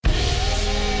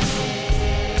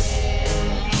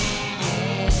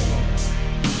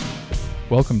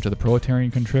Welcome to the Proletarian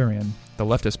Contrarian, the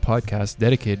leftist podcast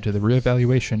dedicated to the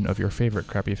reevaluation of your favorite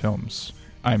crappy films.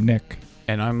 I'm Nick.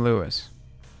 And I'm Lewis.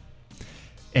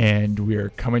 And we're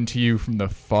coming to you from the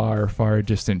far, far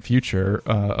distant future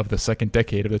of the second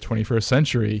decade of the 21st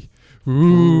century.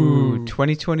 Ooh,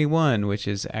 2021, which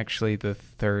is actually the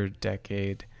third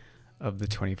decade of the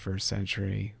 21st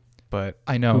century. But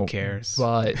I know, who cares?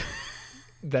 But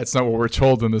that's not what we're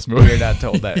told in this movie. We're not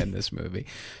told that in this movie.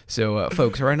 So,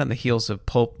 folks, right on the heels of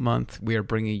Pulp Month, we are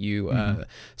bringing you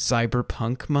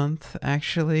Cyberpunk Month,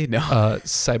 actually. No.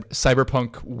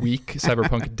 Cyberpunk Week,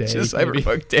 Cyberpunk Day. Just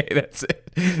Cyberpunk Day, that's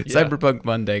it. Yeah. Cyberpunk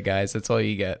Monday, guys. That's all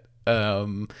you get.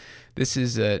 This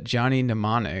is Johnny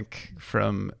Mnemonic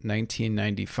from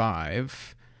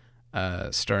 1995,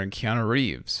 starring Keanu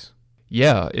Reeves.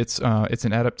 Yeah, it's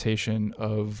an adaptation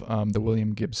of the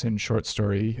William Gibson short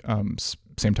story,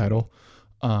 same title.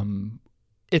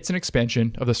 It's an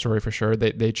expansion of the story for sure.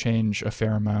 They change a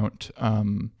fair amount,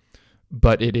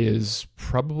 but it is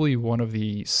probably one of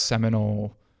the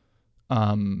seminal,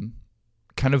 kind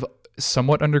of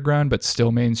somewhat underground but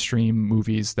still mainstream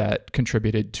movies that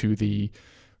contributed to the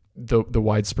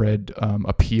widespread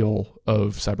appeal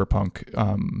of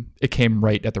cyberpunk. It came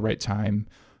right at the right time,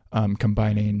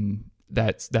 combining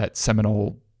that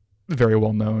seminal, very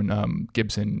well-known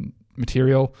Gibson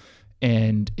material,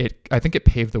 and I think it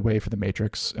paved the way for The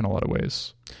Matrix in a lot of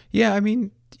ways. Yeah, I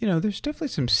mean, there's definitely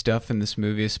some stuff in this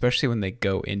movie, especially when they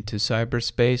go into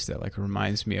cyberspace, that like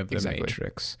reminds me of The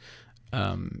Matrix.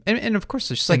 And of course,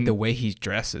 there's like the way he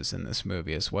dresses in this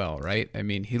movie as well, right? I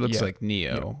mean, he looks like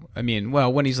Neo. Yeah. I mean,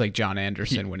 well, when he's like John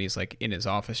Anderson, when he's like in his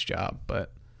office job,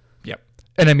 but yeah.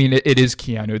 And I mean, it is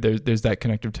Keanu. There's that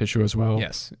connective tissue as well.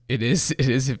 Yes, it is. It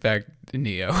is in fact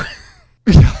Neo.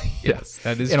 Yes,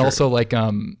 that is. And true. Also, like,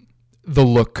 the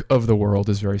look of the world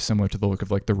is very similar to the look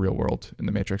of like the real world in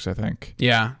The Matrix, I think.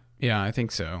 Yeah, I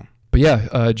think so. But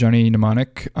yeah, Johnny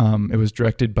Mnemonic. It was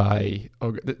directed by.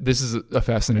 This is a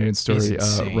fascinating story.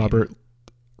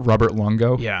 Robert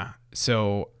Longo. Yeah.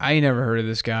 So I never heard of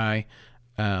this guy,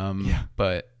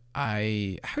 but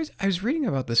I was reading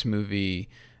about this movie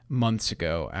months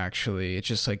ago. Actually, it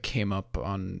just like came up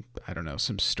on, I don't know,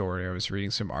 some story. I was reading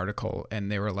some article,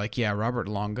 and they were like, "Yeah, Robert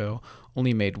Longo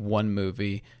only made one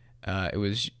movie. It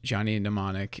was Johnny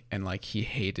Mnemonic, and like he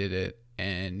hated it."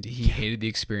 And he hated the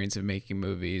experience of making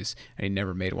movies, and he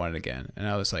never made one again. And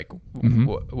I was like,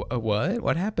 "What?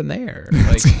 What happened there?"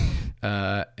 Like,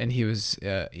 and he was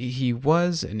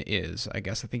and is, I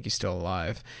guess, I think he's still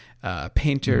alive. A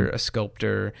painter, a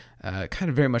sculptor, kind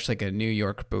of very much like a New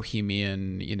York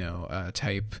bohemian,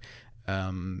 type,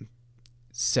 70s,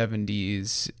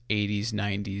 80s,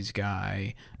 90s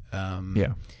guy.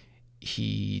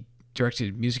 He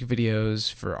directed music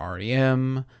videos for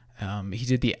REM. He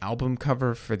did the album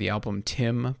cover for the album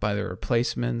Tim by The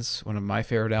Replacements, one of my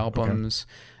favorite albums.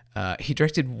 Okay. He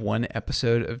directed one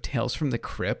episode of Tales from the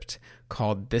Crypt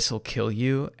called This'll Kill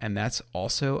You, and that's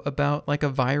also about like a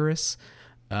virus.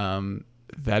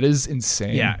 That is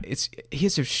insane. Yeah, he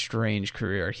has a strange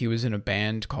career. He was in a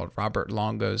band called Robert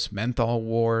Longo's Menthol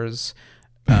Wars.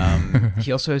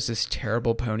 He also has this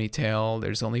terrible ponytail.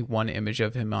 There's only one image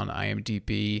of him on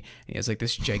IMDb. He has like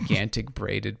this gigantic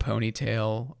braided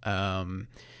ponytail.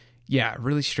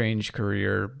 Really strange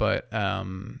career, but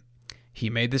he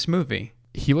made this movie.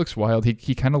 He looks wild.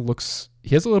 He kind of looks,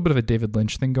 he has a little bit of a David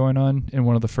Lynch thing going on in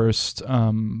one of the first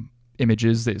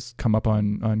images that's come up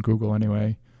on Google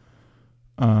anyway.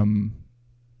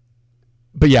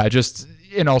 But yeah,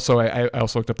 and also I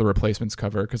also looked up the Replacements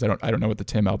cover because I don't know what the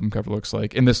Tim album cover looks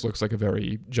like, and this looks like a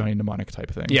very Johnny Mnemonic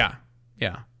type thing. Yeah,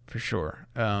 for sure.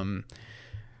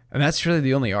 And that's really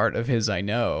the only art of his I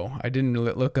know. I didn't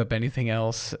look up anything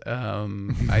else.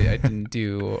 I didn't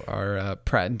do our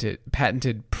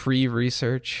patented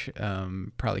pre-research,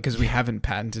 probably because we haven't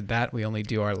patented that. We only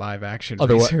do our live action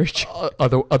research.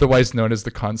 Otherwise known as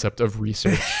the concept of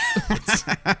research.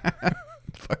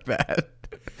 Fuck that.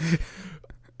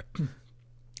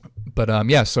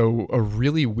 But so a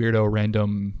really weirdo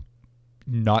random,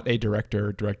 not a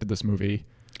director, directed this movie.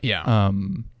 Yeah.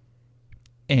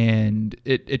 And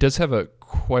it does have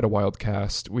quite a wild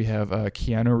cast. We have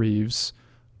Keanu Reeves,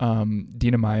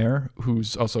 Dina Meyer,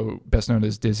 who's also best known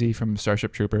as Dizzy from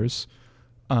Starship Troopers,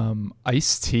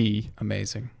 Ice-T,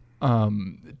 amazing,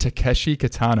 Takeshi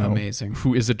Kitano, amazing,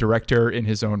 who is a director in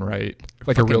his own right,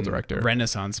 like a real director,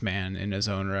 Renaissance man in his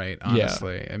own right.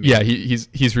 Honestly, I mean,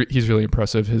 he's really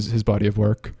impressive. His body of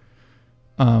work.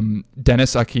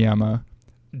 Dennis Akiyama,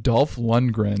 Dolph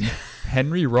Lundgren,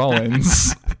 Henry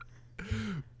Rollins,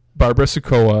 Barbara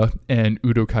Sukowa, and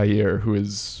Udo Kier, who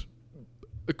is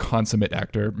a consummate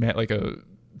actor, man, like a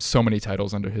so many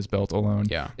titles under his belt alone.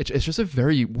 Yeah. It's just a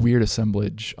very weird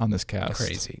assemblage on this cast.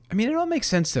 Crazy. I mean, it all makes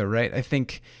sense though, right? I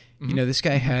think, you know, this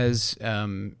guy has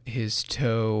his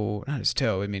whole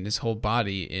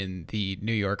body in the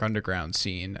New York underground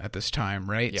scene at this time,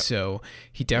 right? Yep. So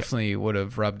he definitely would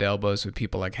have rubbed elbows with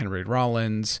people like Henry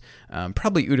Rollins,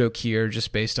 probably Udo Kier,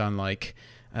 just based on like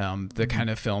the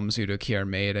kind of films Udo Kier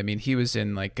made. I mean, he was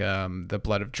in like The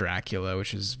Blood of Dracula,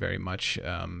 which is very much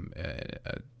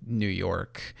New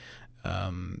York,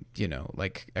 you know,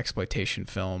 like exploitation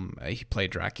film. He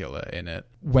played Dracula in it.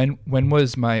 When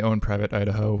was My Own Private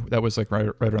Idaho? That was like right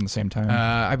around the same time.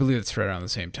 I believe it's right around the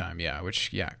same time. Yeah,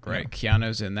 which right. Yeah.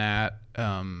 Keanu's in that.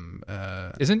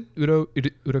 Isn't Udo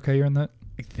Kier in that?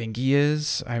 I think he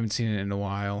is. I haven't seen it in a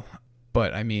while,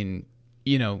 but I mean,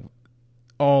 you know,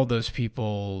 all those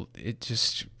people,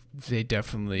 they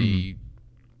definitely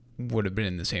would have been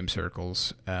in the same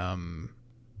circles.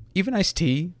 Even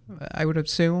Ice-T, I would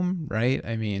assume, right?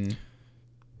 I mean...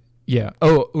 Yeah.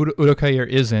 Oh, Udo Kier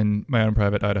is in My Own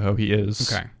Private Idaho. He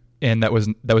is. Okay. And that was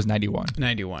 91.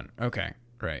 91. Okay.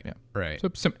 Right. Yeah. Right.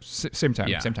 So same time.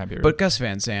 Yeah. Same time period. But Gus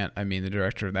Van Sant, I mean, the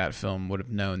director of that film, would have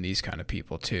known these kind of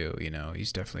people too. You know,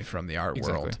 he's definitely from the art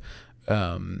world.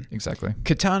 Exactly.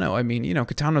 Kitano, I mean, you know,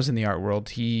 Kitano's in the art world.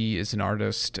 He is an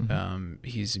artist.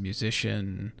 He's a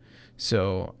musician.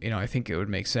 So, you know, I think it would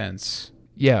make sense.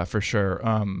 Yeah, for sure.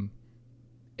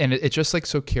 And it's just like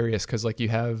so curious because like you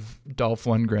have Dolph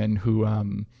Lundgren, who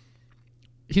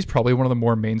he's probably one of the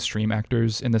more mainstream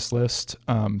actors in this list.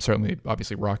 Certainly,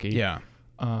 obviously Rocky. Yeah.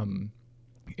 And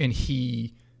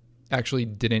he actually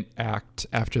didn't act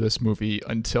after this movie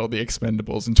until The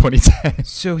Expendables in 2010.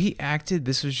 So he acted,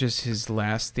 this was just his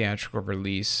last theatrical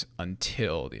release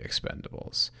until The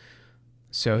Expendables.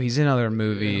 So he's in other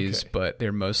movies, but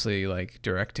they're mostly like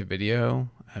direct to video.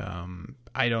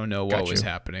 I don't know what was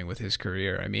happening with his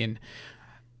career. I mean,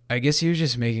 I guess he was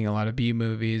just making a lot of B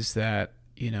movies that,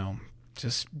 you know,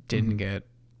 just didn't get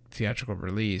theatrical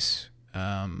release.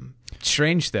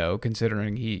 Strange though,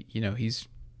 considering he's,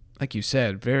 like you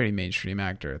said, very mainstream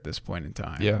actor at this point in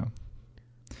time. Yeah.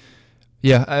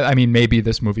 Yeah, I mean, maybe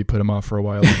this movie put him off for a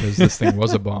while because this thing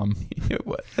was a bomb.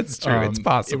 That's true. It's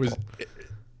possible.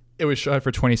 It was shot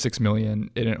for $26 million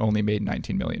and it only made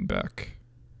 $19 million back.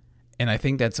 And I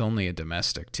think that's only a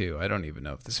domestic too. I don't even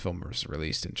know if this film was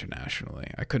released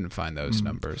internationally. I couldn't find those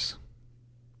numbers.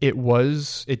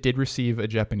 It did receive a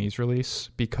Japanese release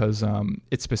because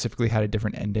it specifically had a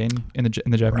different ending in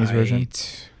the Japanese version.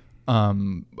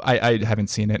 I haven't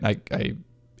seen it.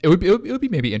 It would be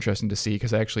maybe interesting to see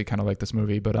because I actually kind of like this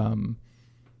movie, but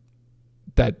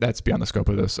that's beyond the scope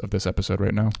of this episode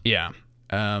right now. Yeah.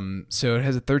 So it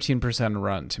has a 13%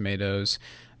 Rotten Tomatoes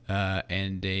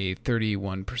and a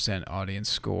 31% audience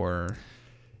score.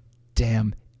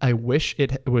 Damn. I wish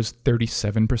it was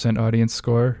 37% audience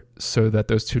score so that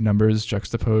those two numbers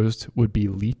juxtaposed would be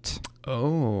Leet.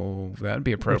 Oh, that'd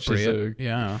be appropriate.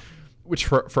 Which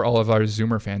for all of our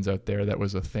Zoomer fans out there, that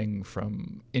was a thing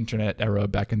from internet era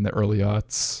back in the early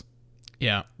aughts.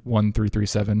 Yeah.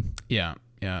 1337. Yeah.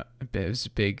 Yeah. It was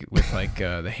big with like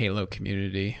the Halo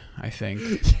community, I think.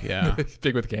 Yeah.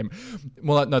 Big with game.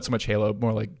 Well, not so much Halo,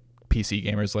 more like PC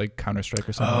gamers like Counter-Strike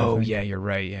or something. Oh, yeah, you're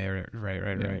right. Yeah, right.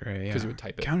 Yeah. Because you would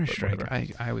type it.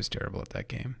 Counter-Strike, I was terrible at that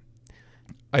game.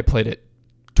 I played it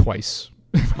twice.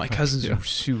 My cousins were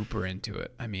super into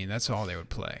it. I mean, that's all they would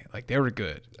play. Like, they were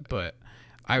good, but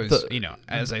I was,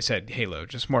 as I said, Halo,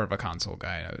 just more of a console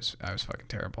guy. I was fucking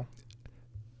terrible.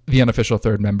 The unofficial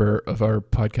third member of our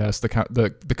podcast,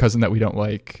 the cousin that we don't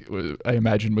like, I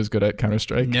imagine was good at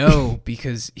Counter-Strike. No,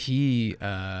 because he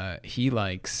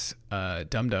likes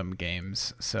Dum Dum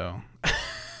games. So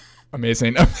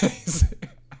amazing.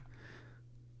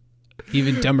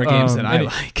 Even dumber games than I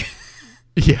like.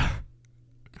 Yeah.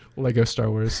 Lego Star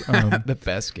Wars. The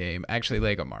best game. Actually,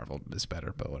 Lego Marvel is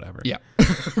better, but whatever. Yeah.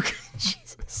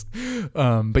 Jesus.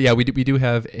 But yeah, we do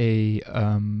have a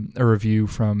review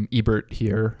from Ebert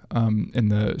here in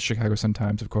the Chicago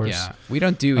Sun-Times, of course. Yeah, we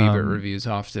don't do Ebert reviews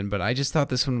often, but I just thought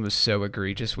this one was so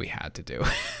egregious we had to do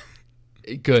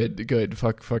it. Good.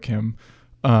 Fuck him.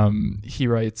 He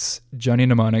writes, Johnny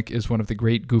Mnemonic is one of the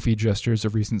great goofy gestures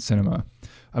of recent cinema.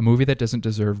 A movie that doesn't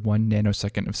deserve 1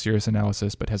 nanosecond of serious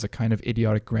analysis but has a kind of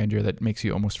idiotic grandeur that makes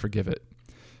you almost forgive it.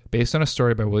 Based on a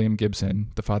story by William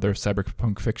Gibson, the father of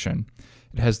cyberpunk fiction,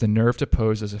 it has the nerve to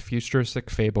pose as a futuristic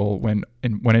fable when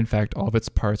in fact all of its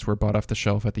parts were bought off the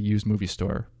shelf at the used movie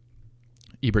store.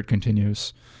 Ebert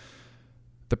continues,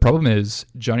 the problem is,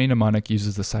 Johnny Mnemonic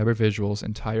uses the cyber visuals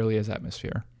entirely as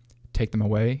atmosphere. Take them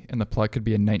away, and the plot could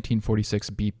be a 1946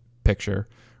 B picture,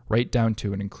 right down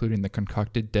to and including the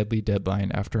concocted deadly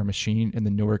deadline after a machine in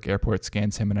the Newark airport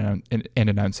scans him and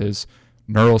announces,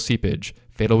 neural seepage,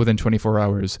 fatal within 24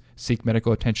 hours, seek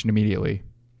medical attention immediately.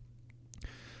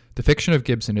 The fiction of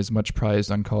Gibson is much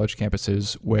prized on college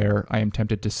campuses where, I am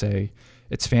tempted to say,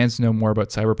 its fans know more about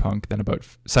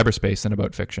cyberspace than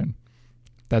about fiction.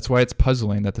 That's why it's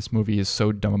puzzling that this movie is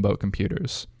so dumb about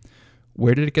computers.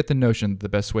 Where did it get the notion that the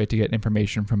best way to get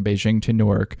information from Beijing to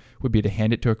Newark would be to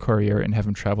hand it to a courier and have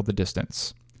him travel the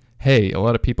distance? Hey, a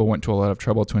lot of people went to a lot of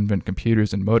trouble to invent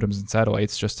computers and modems and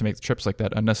satellites just to make trips like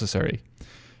that unnecessary.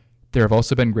 There have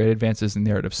also been great advances in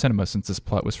the art of cinema since this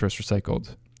plot was first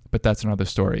recycled. But that's another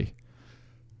story.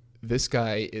 This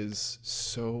guy is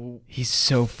he's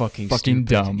so fucking stupid.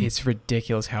 Dumb. It's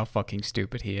ridiculous how fucking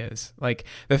stupid he is. Like,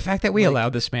 the fact that we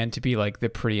allowed this man to be like the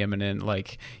preeminent,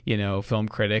 like, you know, film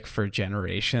critic for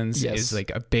generations is like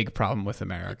a big problem with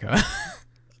America.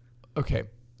 Okay.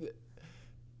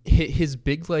 His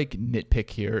big like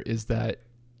nitpick here is that,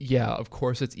 yeah, of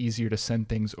course it's easier to send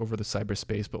things over the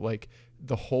cyberspace, but like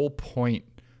the whole point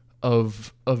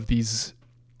of these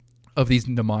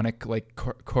mnemonic like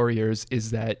couriers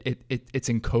is that it's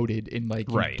encoded in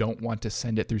like you don't want to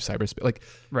send it through cyberspace, like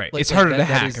it's harder to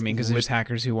hack. I mean, because there's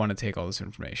hackers who want to take all this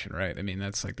information, right? I mean,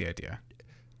 that's like the idea.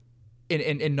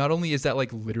 And not only is that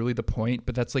like literally the point,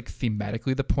 but that's like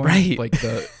thematically the point, right? Like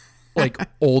the like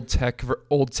old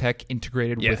tech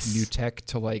integrated with new tech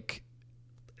to like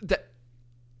that.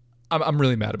 I'm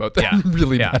really mad about that. Yeah. I'm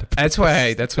really mad. About that's why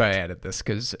I added this,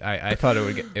 because I thought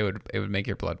it would make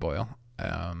your blood boil.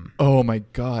 Oh my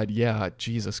God! Yeah,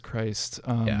 Jesus Christ!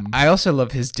 Yeah, I also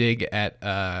love his dig at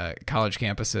college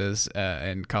campuses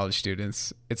and college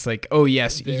students. It's like, oh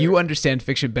yes, you understand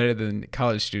fiction better than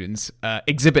college students.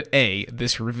 Exhibit A,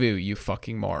 this review, you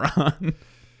fucking moron.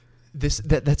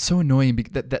 That's so annoying.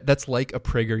 That's like a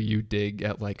PragerU dig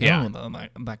at like,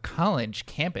 the college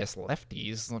campus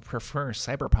lefties prefer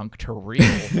cyberpunk to real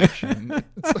fiction.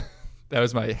 That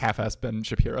was my half-assed Ben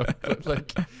Shapiro. But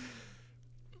like.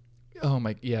 Oh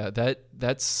my, yeah,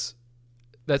 that's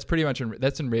pretty much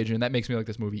that's enraging, and that makes me like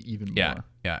this movie even more.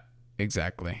 Yeah,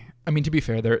 exactly. I mean, to be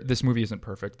fair, this movie isn't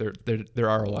perfect. There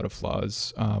are a lot of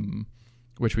flaws,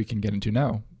 which we can get into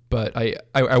now. But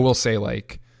I will say,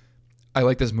 like, I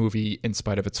like this movie in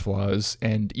spite of its flaws,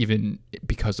 and even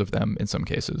because of them in some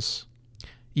cases.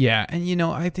 Yeah, and you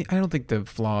know, I don't think the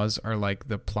flaws are like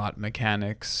the plot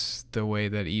mechanics, the way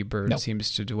that Ebert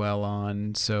seems to dwell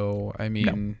on. So I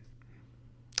mean.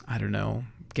 I don't know.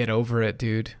 Get over it,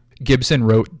 dude. Gibson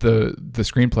wrote the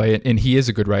screenplay, and he is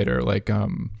a good writer. Like,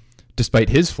 despite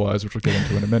his flaws, which we'll get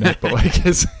into in a minute, but like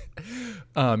his,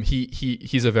 he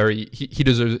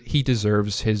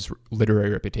deserves his literary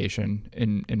reputation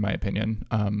in my opinion.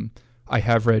 I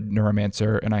have read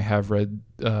Neuromancer, and I have read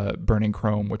Burning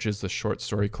Chrome, which is the short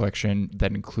story collection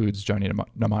that includes Johnny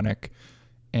Mnemonic,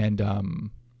 and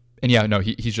yeah, no,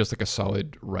 he's just like a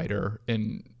solid writer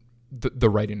in. The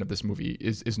writing of this movie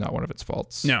is not one of its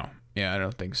faults. No. Yeah, I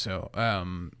don't think so.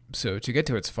 So to get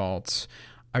to its faults,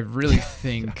 I really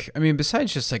think, I mean,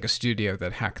 besides just like a studio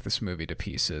that hacked this movie to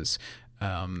pieces,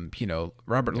 you know,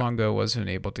 Robert Longo wasn't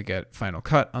able to get final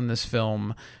cut on this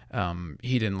film.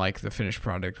 He didn't like the finished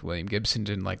product. William Gibson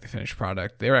didn't like the finished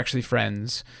product. They were actually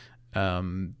friends.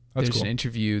 There's an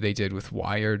interview they did with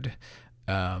Wired,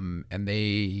 and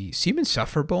they seem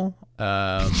insufferable.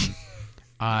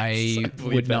 I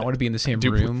would not want to be in the same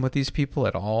room with these people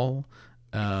at all.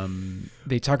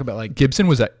 They talk about like Gibson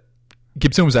was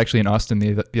actually in Austin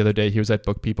the other day. He was at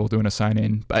Book People doing a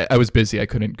sign-in. I was busy. I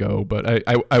couldn't go, but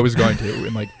I was going to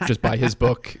and like just buy his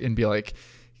book and be like,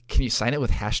 can you sign it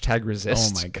with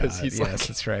 #resist? Oh my God. Yes,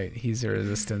 that's right. He's a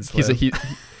resistance.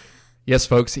 Yes,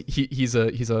 folks. He's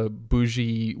a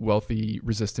bougie, wealthy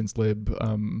resistance lib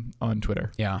on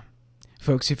Twitter. Yeah.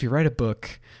 Folks, if you write a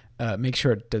book, make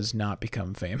sure it does not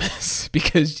become famous,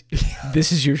 because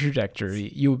this is your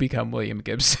trajectory. You will become William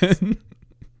Gibson.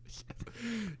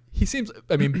 He seems,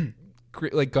 I mean,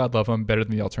 great, like, God love him, better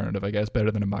than the alternative, I guess,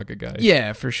 better than a MAGA guy.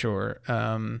 Yeah, for sure.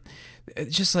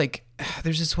 Just like,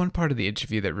 there's this one part of the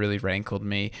interview that really rankled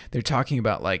me. They're talking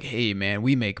about like, hey man,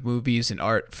 we make movies and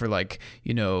art for like,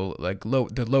 you know, like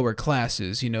the lower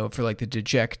classes, you know, for like the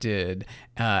dejected.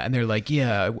 And they're like,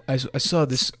 yeah, I saw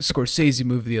this Scorsese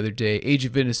movie the other day, Age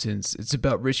of Innocence. It's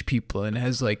about rich people and it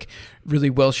has like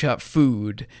really well shot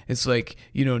food. It's like,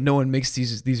 you know, no one makes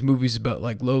these movies about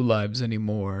like low lives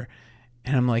anymore.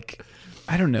 And I'm like,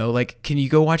 I don't know, like, can you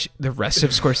go watch the rest of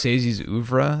Scorsese's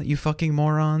oeuvre, you fucking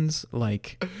morons?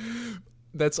 Like,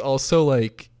 that's also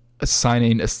like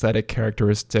assigning aesthetic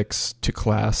characteristics to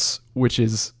class, which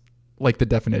is like the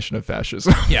definition of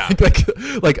fascism. Yeah.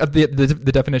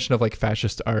 The definition of like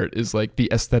fascist art is like the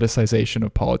aestheticization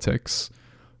of politics.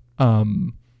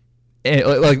 And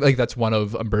like that's one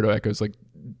of Umberto Eco's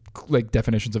like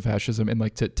definitions of fascism, and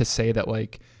like to say that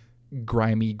like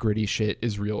grimy gritty shit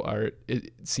is real art,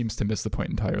 it seems to miss the point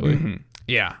entirely. Mm-hmm.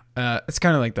 Yeah. It's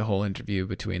kind of like the whole interview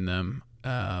between them.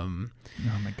 Oh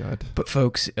my god. But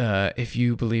folks, if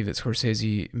you believe that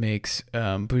Scorsese makes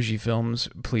bougie films,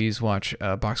 please watch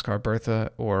Boxcar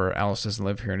Bertha or Alice Doesn't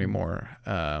Live Here Anymore.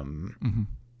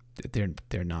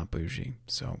 They're not bougie,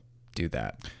 so do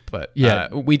that. But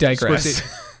we digress.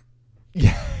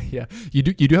 Yeah. You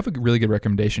do have a really good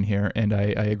recommendation here, and I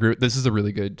agree. This is a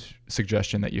really good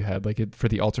suggestion that you had, like for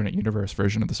the alternate universe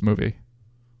version of this movie.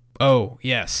 Oh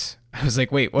yes, I was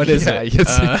like, wait, what is it?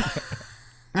 Yes.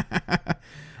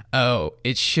 Oh,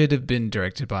 it should have been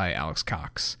directed by Alex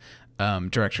Cox,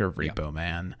 director of Repo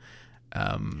Man.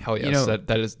 Hell yes,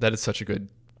 that is such a good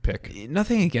pick.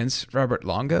 Nothing against Robert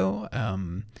Longo,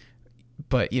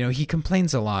 but he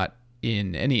complains a lot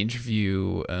in any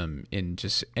interview, in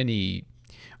just any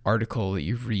article that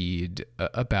you read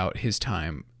about his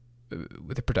time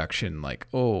with the production, like,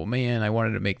 oh man, I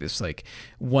wanted to make this like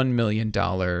 $1 million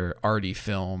arty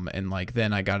film, and like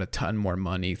then I got a ton more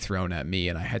money thrown at me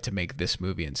and I had to make this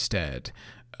movie instead.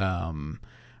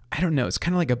 I don't know, it's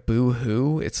kind of like a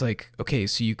boo-hoo. It's like, okay,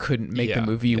 so you couldn't make the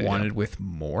movie you wanted with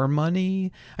more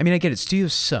money? I mean, I get it,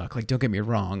 studios suck, like, don't get me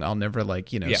wrong, I'll never like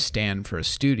stand for a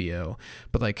studio,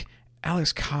 but like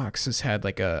Alex Cox has had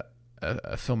like a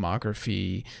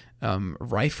filmography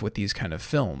rife with these kind of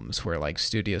films where like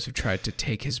studios have tried to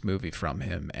take his movie from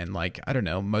him, and like, I don't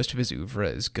know, most of his oeuvre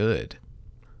is good.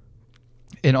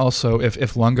 And also,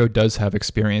 if Longo does have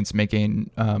experience making,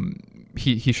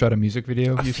 he shot a music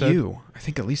video. I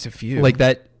think at least a few. Like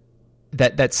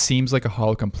that seems like a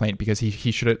hollow complaint, because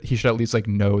he should at least like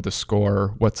know the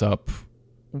score, what's up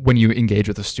when you engage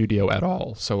with the studio at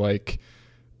all. So like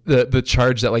the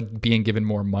charge that like being given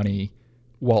more money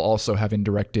while also having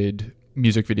directed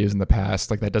music videos in the past,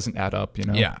 like that doesn't add up,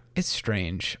 Yeah, it's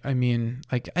strange. I mean,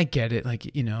 like, I get it,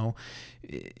 like,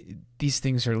 these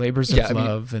things are labors of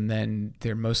love, and then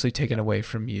they're mostly taken away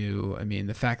from you. I mean,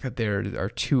 the fact that there are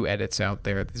two edits out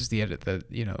there, this is the edit that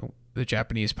the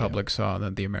Japanese public saw and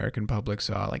then the American public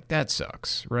saw, like, that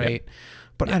sucks, right?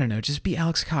 But I don't know, just be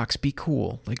Alex Cox, be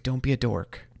cool, like, don't be a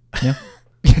dork. Yeah.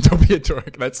 Don't be a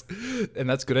dork. That's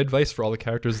good advice for all the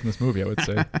characters in this movie, I would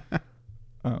say.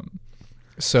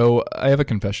 So I have a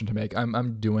confession to make.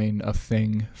 I'm doing a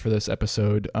thing for this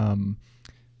episode.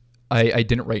 I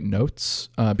didn't write notes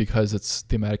because it's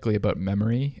thematically about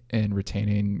memory and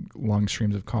retaining long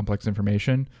streams of complex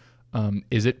information.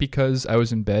 Is it because I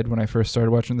was in bed when I first started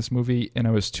watching this movie and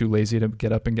I was too lazy to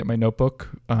get up and get my notebook?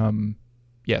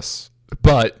 Yes.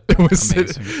 But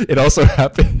it also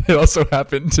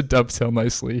happened to dovetail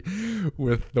nicely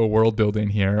with the world building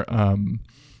here.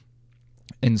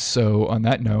 And so on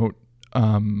that note,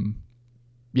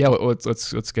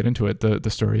 let's get into it. The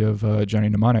story of Johnny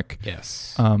Mnemonic.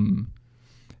 Yes.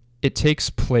 It takes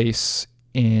place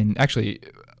actually,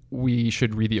 we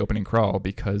should read the opening crawl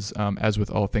because as with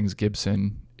all things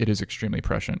Gibson, it is extremely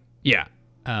prescient. Yeah.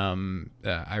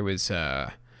 I was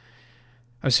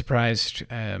surprised.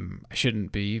 I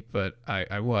shouldn't be, but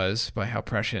I was, by how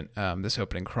prescient this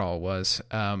opening crawl was.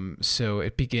 So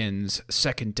it begins,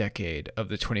 second decade of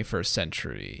the 21st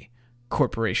century.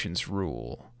 Corporations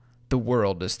rule. The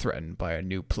world is threatened by a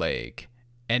new plague.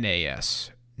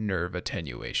 NAS, nerve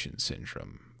attenuation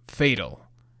syndrome. Fatal.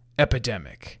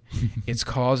 Epidemic. Its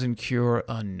cause and cure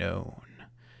unknown.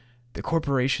 The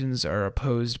corporations are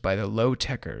opposed by the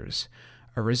low-techers,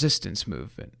 a resistance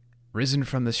movement, risen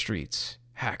from the streets.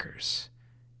 Hackers,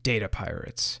 data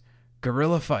pirates,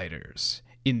 guerrilla fighters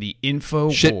in the info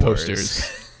shit wars.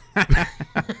 Posters.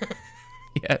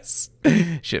 Yes,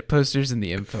 shit posters in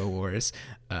the info wars.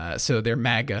 So they're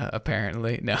MAGA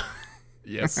apparently. No.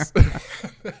 Yes.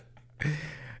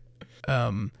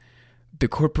 The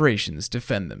corporations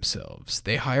defend themselves.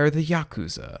 They hire the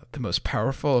Yakuza, the most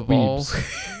powerful of all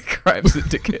crime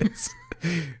syndicates,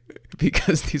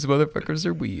 because these motherfuckers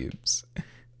are weebs.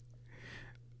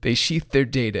 They sheath their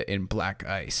data in black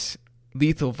ice,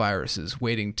 lethal viruses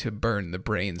waiting to burn the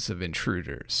brains of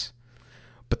intruders.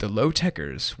 But the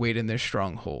low-techers wait in their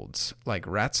strongholds, like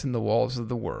rats in the walls of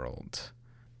the world.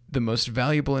 The most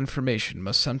valuable information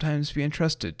must sometimes be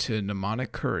entrusted to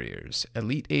mnemonic couriers,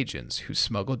 elite agents who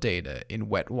smuggle data in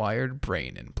wet-wired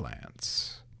brain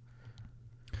implants.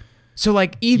 So,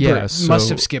 like, Ebert must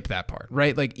have skipped that part,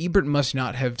 right? Like, Ebert must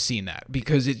not have seen that,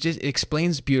 because it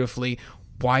explains beautifully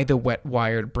why the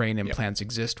wet-wired brain implants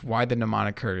exist, why the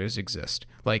mnemonic couriers exist.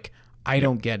 Like, I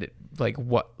don't get it, like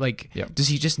what, like, Yeah. does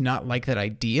he just not like that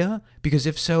idea? Because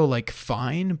if so, like,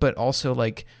 fine, but also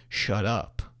like, shut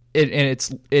up. And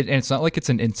it's not like it's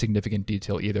an insignificant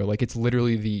detail either. Like, it's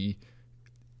literally the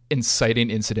inciting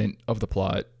incident of the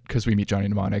plot, because we meet Johnny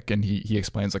Mnemonic and he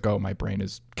explains like, oh, my brain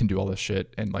can do all this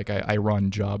shit, and like I run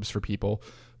jobs for people,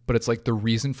 but it's like the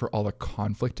reason for all the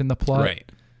conflict in the plot, Right.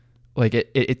 Like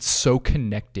it's so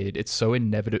connected, it's so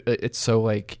inevitable, it's so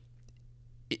like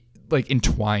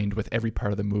entwined with every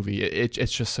part of the movie.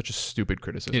 It's just such a stupid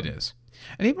criticism. It is.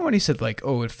 And even when he said like,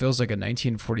 oh, it feels like a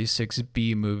 1946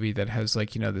 B movie that has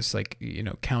like, this like,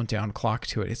 countdown clock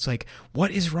to it. It's like,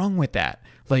 what is wrong with that?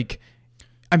 Like,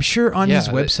 I'm sure on his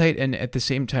website, and at the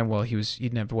same time, well, he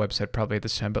didn't have a website probably at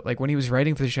this time, but like when he was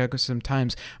writing for the Chicago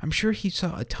Sun-Times, I'm sure he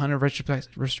saw a ton of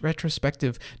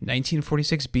retrospective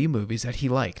 1946 B movies that he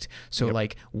liked. So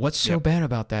like, what's so bad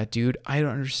about that, dude? I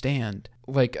don't understand.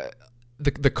 Like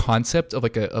the concept of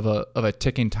like a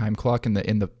ticking time clock in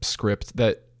the script,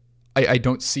 that I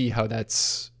don't see how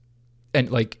that's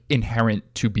like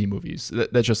inherent to B movies.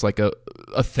 That's just like a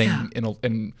thing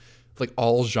in like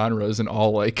all genres and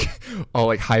all like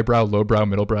highbrow, lowbrow,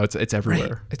 middlebrow. It's everywhere.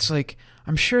 Right. It's like,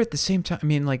 I'm sure at the same time, I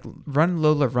mean, like Run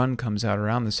Lola Run comes out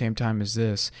around the same time as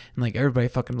this, and like everybody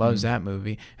fucking loves that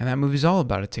movie, and that movie's all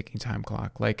about a ticking time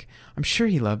clock. Like, I'm sure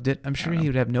he loved it. I'm sure he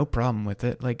would have no problem with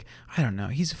it. Like, I don't know.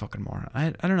 He's a fucking moron.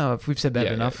 I don't know if we've said that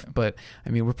enough, but I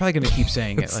mean, we're probably going to keep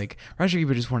saying it. Like, Roger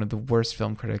Ebert is one of the worst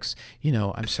film critics.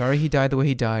 I'm sorry he died the way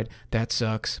he died. That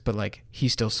sucks, but like, he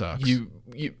still sucks.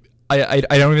 I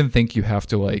don't even think you have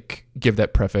to like give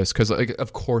that preface, because like,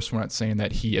 of course we're not saying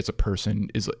that he as a person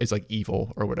is like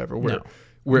evil or whatever. We're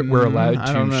allowed to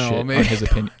shit on his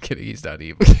opinion. Kidding, he's not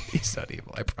evil. He's not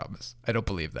evil. I promise. I don't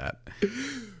believe that.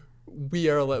 We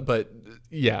are allowed, but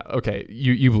yeah, okay,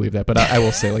 you believe that, but I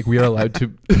will say, like, we are allowed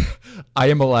to. I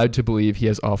am allowed to believe he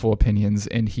has awful opinions,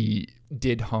 and he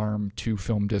did harm to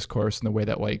film discourse in the way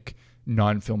that like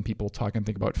non-film people talk and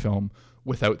think about film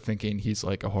without thinking he's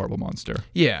like a horrible monster.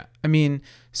 Yeah, I mean,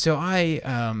 so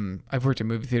I've worked at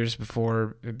movie theaters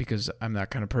before because I'm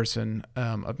that kind of person.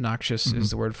 Obnoxious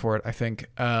is the word for it, I think.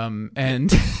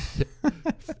 And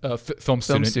film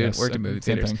student, worked at movie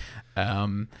theaters.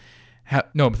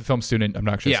 No, film student,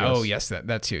 obnoxious. Yeah. Yes. Oh, yes,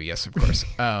 that too. Yes, of course.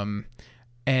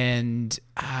 And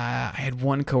I had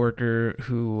one coworker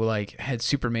who like had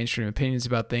super mainstream opinions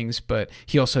about things, but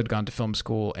he also had gone to film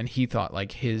school, and he thought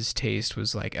like his taste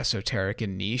was like esoteric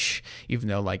and niche, even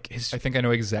though like his. I think I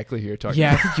know exactly who you're talking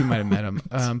about. Yeah, I think you might have met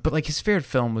him. But like his favorite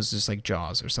film was just like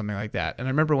Jaws or something like that. And I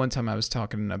remember one time I was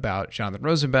talking about Jonathan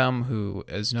Rosenbaum, who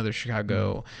is another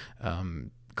Chicago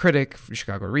critic,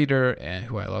 Chicago Reader, and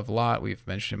who I love a lot. We've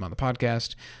mentioned him on the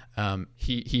podcast.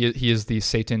 He is the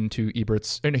Satan to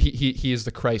Ebert's. No, he is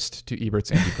the Christ to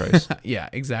Ebert's Antichrist. Yeah,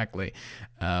 exactly.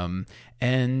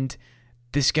 And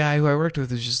this guy who I worked with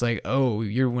was just like, "Oh,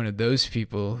 you're one of those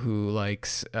people who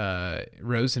likes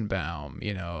Rosenbaum.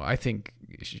 I think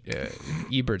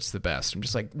Ebert's the best." I'm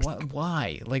just like, what?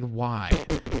 Why? Like, why?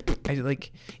 I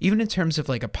like, even in terms of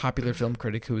like a popular film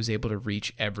critic who was able to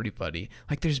reach everybody,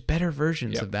 like there's better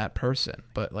versions of that person.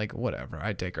 But like, whatever.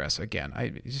 I digress again. I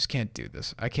just can't do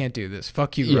this. I can't do this.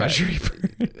 Fuck you, Roger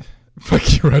Ebert.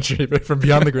 Fuck you, Roger Ebert, from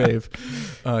beyond the grave.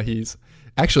 He's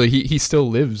actually he still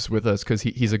lives with us because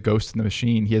he's a ghost in the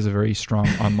machine. He has a very strong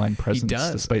online presence. He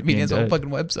does. Despite he being has dead. a whole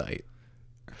fucking website.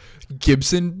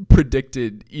 Gibson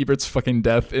predicted Ebert's fucking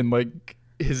death in like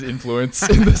his influence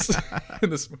in this.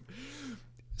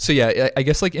 So yeah, I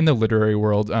guess like in the literary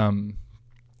world,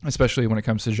 especially when it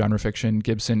comes to genre fiction,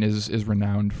 Gibson is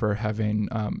renowned for having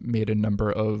made a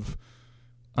number of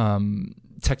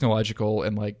technological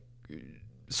and like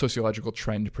sociological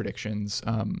trend predictions.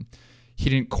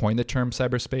 He didn't coin the term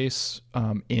cyberspace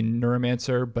in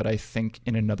Neuromancer, but I think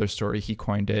in another story he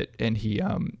coined it, and he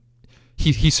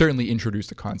certainly introduced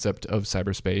the concept of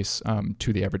cyberspace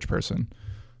to the average person,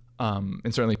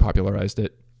 and certainly popularized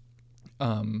it.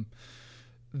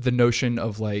 The notion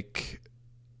of like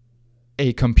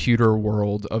a computer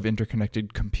world of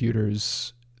interconnected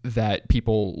computers that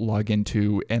people log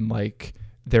into, and like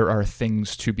there are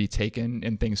things to be taken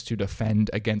and things to defend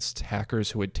against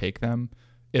hackers who would take them.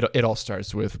 It all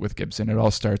starts with Gibson. It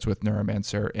all starts with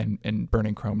Neuromancer and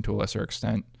Burning Chrome to a lesser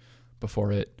extent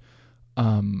before it.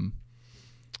 I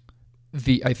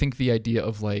think the idea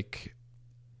of like,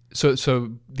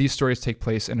 so these stories take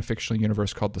place in a fictional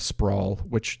universe called the Sprawl,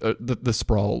 which the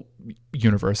Sprawl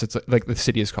universe. It's like the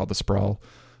city is called the Sprawl.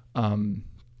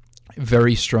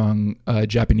 Very strong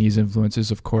Japanese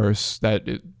influences, of course. That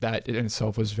in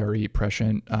itself was very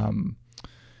prescient.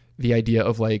 The idea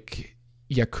of like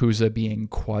Yakuza being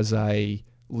quasi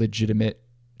legitimate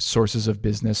sources of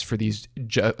business for these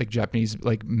like Japanese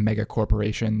like mega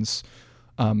corporations,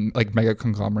 like mega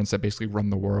conglomerates that basically run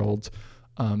the world.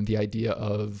 The idea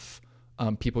of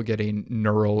people getting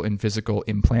neural and physical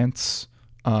implants,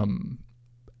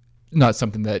 not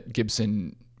something that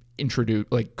Gibson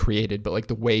created, but like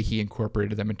the way he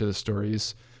incorporated them into the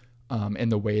stories,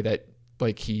 and the way that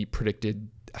like he predicted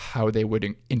how they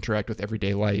would interact with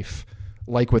everyday life,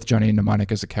 like with Johnny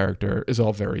Mnemonic as a character, is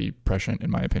all very prescient in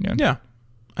my opinion. Yeah,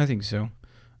 I think so.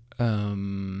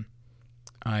 I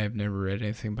have never read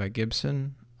anything by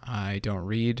Gibson. I don't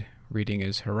read. Reading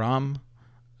is haram.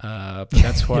 But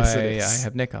that's why yes, I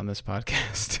have Nick on this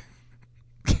podcast.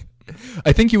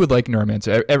 I think you would like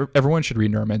Neuromancer. Everyone should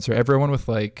read Neuromancer. Everyone with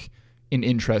like an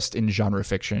interest in genre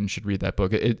fiction should read that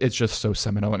book. It's just so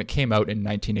seminal, and it came out in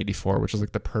 1984, which is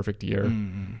like the perfect year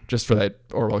just for that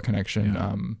Orwell connection.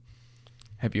 Yeah.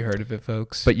 Have you heard of it,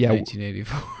 folks? But yeah,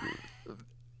 1984.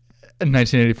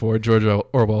 1984, George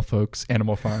Orwell, folks.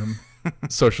 Animal Farm.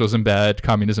 Socialism bad,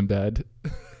 communism bad.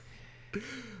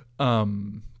 But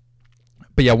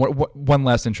yeah, one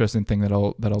last interesting thing that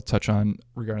I'll touch on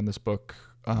regarding this book,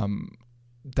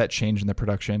 that change in the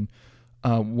production.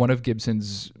 One of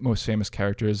Gibson's most famous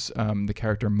characters, the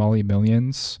character Molly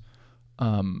Millions,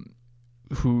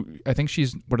 who I think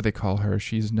what do they call her?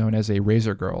 She's known as a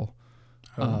Razor Girl.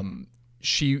 Oh.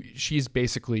 She's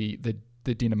basically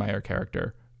the Dina Meyer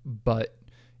character, but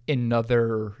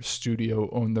another studio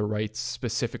owned the rights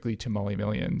specifically to Molly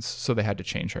Millions, so they had to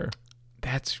change her.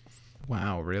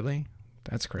 Wow, really?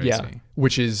 That's crazy. Yeah,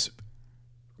 which is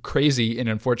crazy and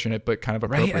unfortunate, but kind of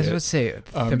appropriate. Right, I was going to say,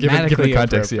 given the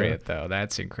context, appropriate, though.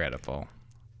 That's incredible.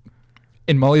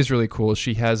 And Molly's really cool.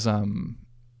 She has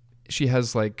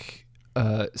like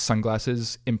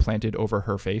sunglasses implanted over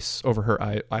her face, over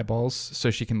her eyeballs,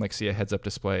 so she can like see a heads-up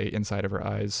display inside of her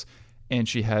eyes. And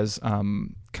she has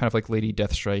kind of like Lady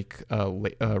Deathstrike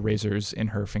razors in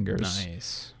her fingers.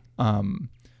 Nice.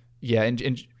 Yeah,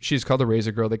 and she's called a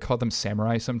Razor Girl. They call them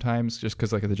samurai sometimes, just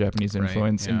because like of the Japanese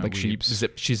influence. Right. Yeah, and like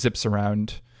she zips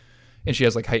around, and she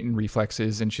has like heightened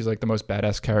reflexes, and she's like the most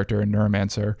badass character in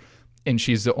Neuromancer, and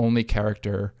she's the only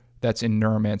character that's in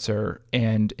Neuromancer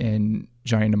and in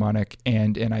Johnny Mnemonic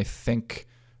and in I think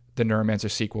the Neuromancer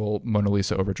sequel, Mona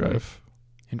Lisa Overdrive.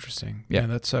 Interesting. Yeah,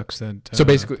 that sucks that so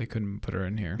basically they couldn't put her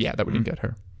in here. Yeah, that we didn't get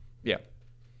her. Yeah.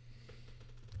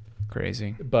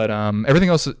 Crazy. But everything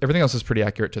else is pretty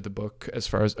accurate to the book as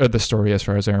far as the story as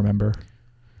far as I remember.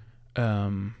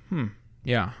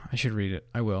 Yeah, I should read it.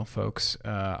 I will, folks.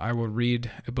 I will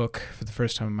read a book for the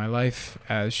first time in my life,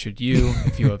 as should you.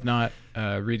 If you have not,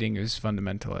 reading is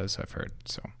fundamental, as I've heard.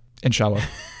 So, inshallah.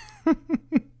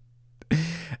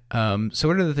 So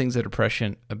what are the things that are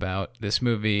prescient about this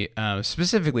movie?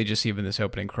 Specifically, just even this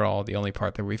opening crawl, the only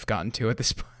part that we've gotten to at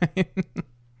this point.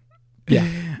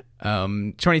 Yeah.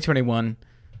 2021,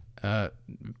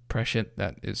 prescient,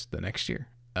 that is the next year.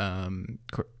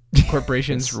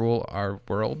 Corporations rule our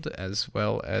world as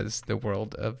well as the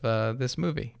world of this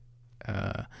movie.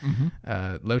 Low-techers,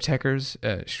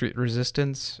 street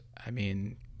resistance. I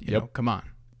mean, you know, come on.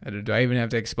 Do I even have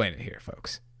to explain it here,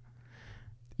 folks?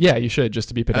 Yeah, you should, just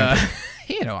to be pedantic.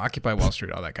 Occupy Wall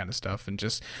Street, all that kind of stuff, and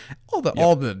just all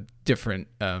the different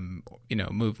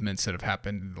movements that have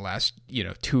happened in the last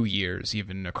 2 years,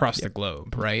 even across the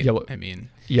globe, right?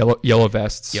 Yellow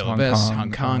vests,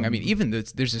 Hong Kong. I mean, even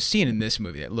there's a scene in this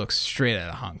movie that looks straight out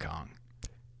of Hong Kong.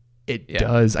 It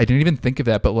does. I didn't even think of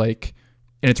that, but like.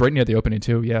 And it's right near the opening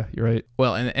too. Yeah, you're right.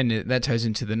 Well, and that ties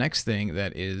into the next thing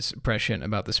that is prescient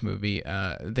about this movie.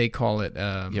 They call it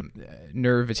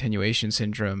nerve attenuation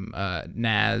syndrome,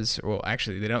 NAS. Well,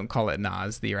 actually, they don't call it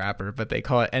Nas, the rapper, but they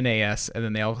call it NAS, and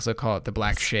then they also call it the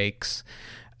Black Shakes.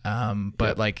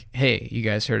 But like, hey, you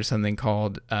guys heard of something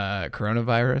called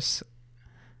coronavirus?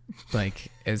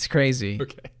 Like, it's crazy.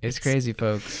 Okay. It's crazy,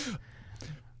 folks.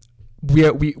 We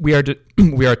are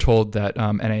told that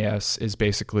NAS is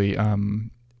basically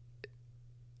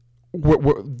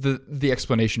the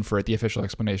explanation for it. The official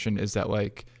explanation is that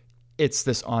like it's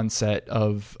this onset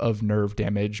of nerve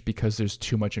damage because there's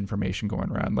too much information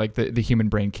going around. Like the human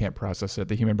brain can't process it.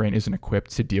 The human brain isn't equipped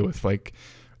to deal with like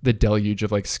the deluge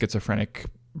of like schizophrenic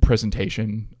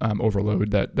presentation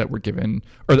overload that we're given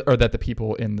or that the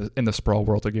people in the sprawl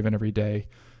world are given every day.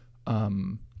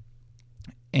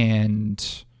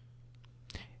 And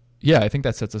yeah, I think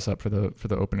that sets us up for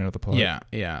the opening of the plot.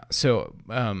 Yeah. So,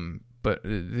 but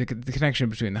the connection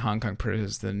between the Hong Kong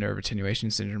protests, the nerve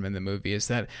attenuation syndrome in the movie is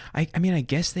that I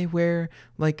guess they wear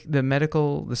like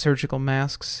the surgical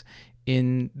masks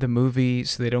in the movie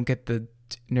so they don't get the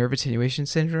nerve attenuation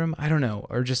syndrome. I don't know,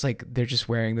 or just like they're just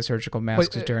wearing the surgical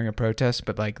masks during a protest,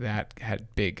 but like that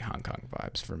had big Hong Kong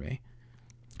vibes for me.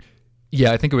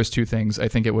 Yeah, I think it was two things. I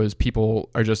think it was people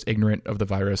are just ignorant of the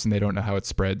virus and they don't know how it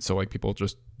spreads, so like people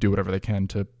just do whatever they can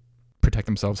to protect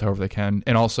themselves however they can.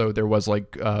 And also there was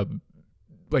like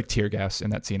tear gas in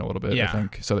that scene a little bit, I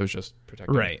think. So there was just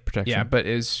protection. Yeah, but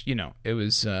it was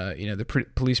the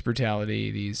police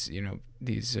brutality,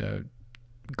 these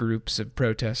groups of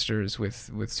protesters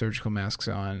with surgical masks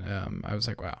on. I was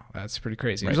like, wow, that's pretty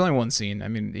crazy. There's only one scene. I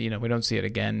mean, we don't see it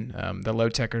again. The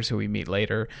low-techers who we meet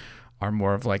later are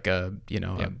more of like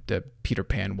the Peter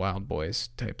Pan Wild Boys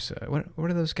types. What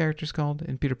are those characters called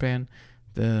in Peter Pan?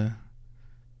 The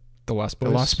Lost Boys?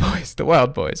 The Lost Boys. The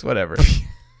Wild Boys, whatever.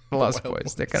 The Lost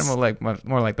Boys. They're kind of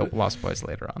more like the Lost Boys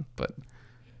later on, but...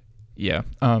 Yeah.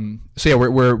 So yeah,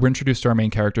 we're introduced to our main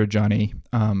character, Johnny.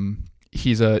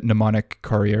 He's a mnemonic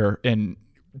courier, and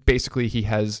basically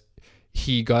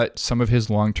he got some of his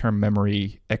long-term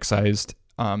memory excised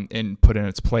and put in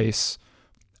its place.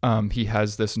 He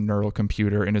has this neural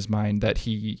computer in his mind that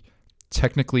he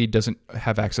technically doesn't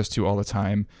have access to all the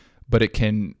time, but it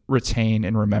can retain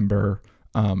and remember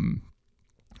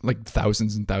like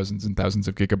thousands and thousands and thousands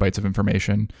of gigabytes of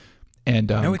information. And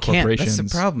no, it can't. That's the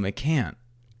problem. It can't.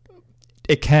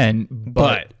 It can,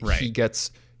 but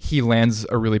he lands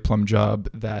a really plum job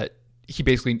that he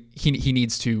basically he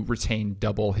needs to retain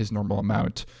double his normal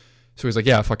amount. So he's like,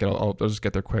 yeah, fuck it, I'll just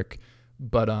get there quick.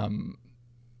 But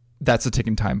that's a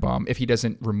ticking time bomb. If he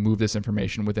doesn't remove this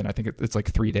information within, I think it's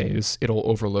like 3 days, it'll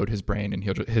overload his brain and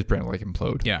his brain will like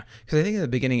implode. Yeah, because I think at the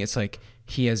beginning it's like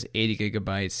he has 80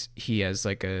 gigabytes. He has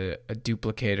like a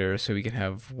duplicator, so he can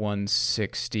have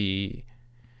 160,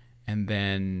 and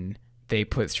then they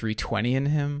put 320 in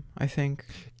him, I think.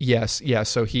 Yes, yeah.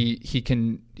 So he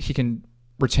can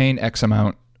retain X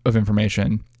amount of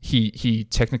information. He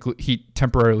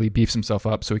temporarily beefs himself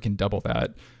up so he can double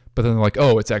that. But then they're like,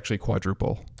 oh, it's actually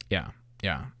quadruple. Yeah.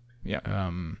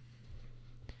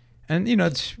 And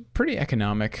it's pretty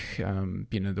economic.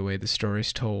 The way the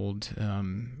story's told.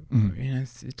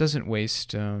 It doesn't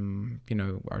waste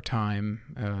our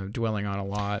time dwelling on a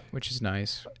lot, which is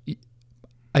nice.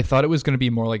 I thought it was going to be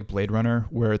more like Blade Runner,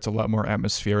 where it's a lot more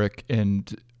atmospheric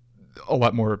and a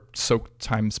lot more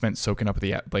time spent soaking up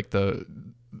the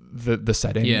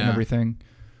setting and everything.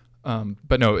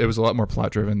 But no, it was a lot more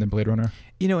plot driven than Blade Runner.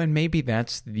 And maybe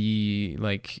that's the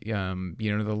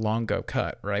the Longo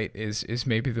cut, right? Is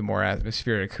maybe the more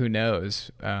atmospheric. Who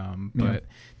knows? But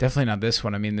definitely not this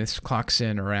one. I mean, this clocks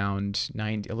in around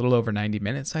a little over 90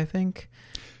 minutes, I think.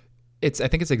 I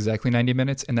think it's exactly 90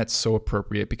 minutes, and that's so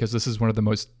appropriate because this is one of the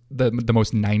most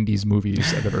 90s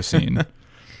movies I've ever seen.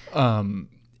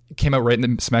 Came out right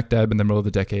in the smack dab in the middle of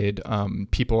the decade.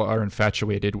 People are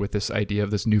infatuated with this idea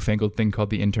of this newfangled thing called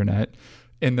the internet,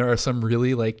 and there are some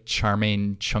really like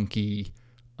charming, chunky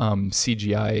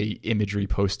CGI imagery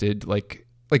posted. Like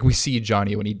we see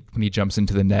Johnny when he jumps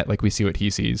into the net, like we see what he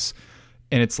sees,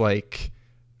 and it's like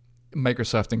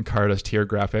Microsoft Encarta tier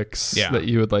graphics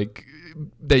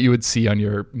that you would see on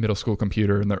your middle school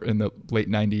computer in the late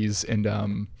 90s. And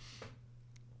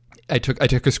I took a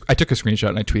screenshot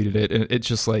and I tweeted it, and it's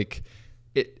just like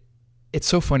it's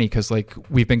so funny because like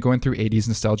we've been going through 80s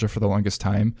nostalgia for the longest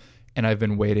time, and I've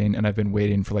been waiting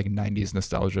for like 90s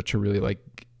nostalgia to really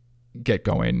like get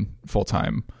going full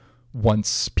time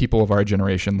once people of our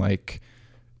generation like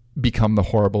become the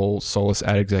horrible soulless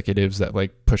ad executives that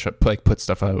like put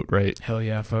stuff out, right? Hell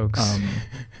yeah, folks.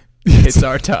 It's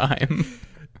our time.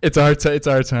 It's our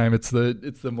time. It's the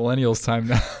millennials' time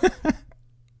now.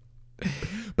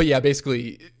 But yeah,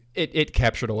 basically, it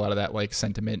captured a lot of that like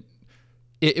sentiment.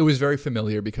 It was very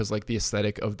familiar because like the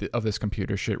aesthetic of this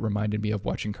computer shit reminded me of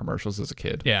watching commercials as a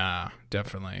kid. Yeah,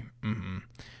 definitely.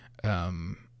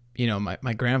 Mm-hmm.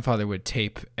 My grandfather would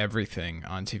tape everything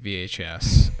onto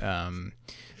VHS.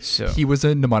 So he was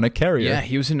a mnemonic carrier. Yeah,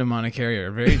 he was a mnemonic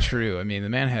carrier. Very true. I mean, the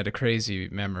man had a crazy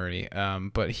memory.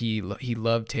 But he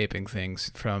loved taping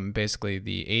things from basically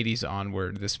the 80s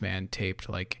onward. This man taped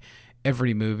like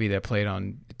every movie that played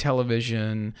on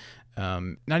television,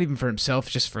 not even for himself,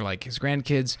 just for like his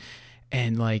grandkids.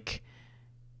 And like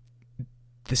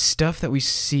the stuff that we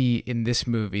see in this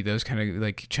movie, those kind of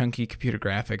like chunky computer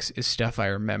graphics, is stuff I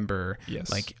remember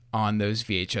like on those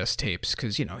VHS tapes,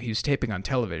 because he was taping on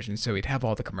television, so he'd have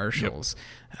all the commercials.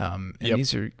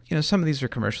 These are some of these are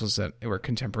commercials that were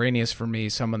contemporaneous for me.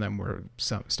 Some of them were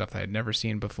some stuff I had never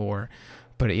seen before,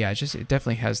 but it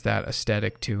definitely has that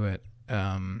aesthetic to it.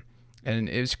 And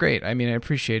it was great. I mean, I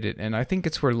appreciate it. And I think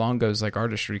it's where Longo's like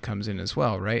artistry comes in as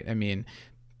well, right? I mean,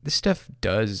 this stuff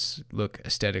does look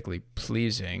aesthetically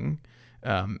pleasing.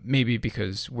 Maybe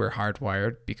because we're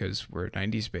hardwired, because we're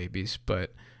 90s babies,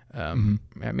 but I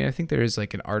mean, I think there is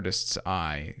like an artist's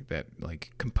eye that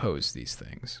like composed these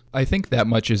things. I think that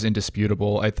much is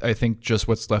indisputable. I think just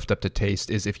what's left up to taste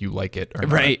is if you like it or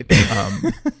not. Right.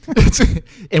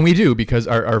 And we do, because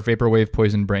our vaporwave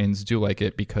poison brains do like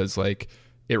it, because like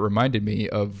it reminded me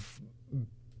of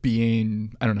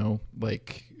being, I don't know,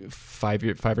 like 5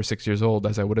 or 6 years old,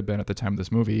 as I would have been at the time of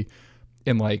this movie,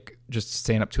 and like just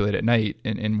staying up too late at night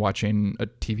and watching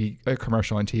a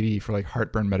commercial on TV for like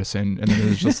heartburn medicine, and then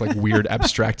there's just like weird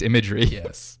abstract imagery.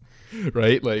 Yes.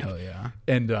 Right? Like, hell yeah.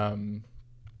 And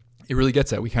it really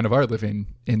gets at, we kind of are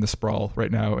living in the sprawl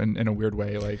right now in a weird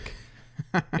way, like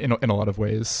in a lot of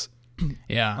ways.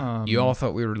 Yeah. You all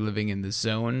thought we were living in the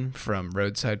zone from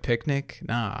Roadside Picnic?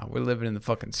 Nah, we're living in the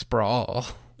fucking sprawl.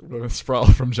 Sprawl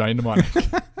from Johnny Mnemonic.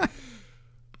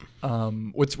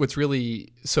 What's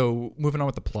really, so moving on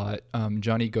with the plot,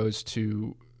 Johnny goes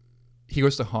to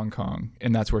Hong Kong,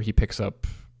 and that's where he picks up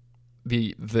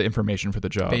the information for the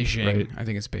job. Beijing, right? I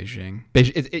think it's Beijing.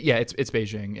 It's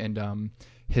Beijing, and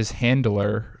his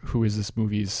handler, who is this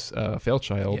movie's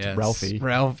failchild, Yes,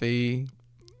 Ralphie,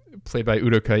 played by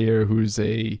Udo Kier, who's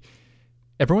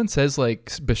everyone says like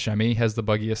Buscemi has the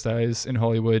buggiest eyes in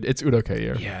Hollywood. It's Udo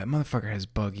Kier. Yeah, that motherfucker has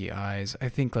buggy eyes. I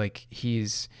think like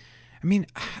I mean,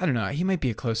 I don't know. He might be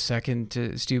a close second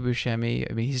to Stu Buscemi.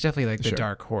 I mean, he's definitely like the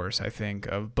dark horse, I think,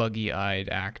 of buggy-eyed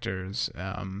actors.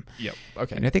 Yep.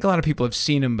 Okay. And I think a lot of people have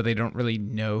seen him, but they don't really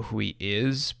know who he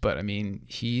is. But I mean,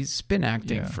 he's been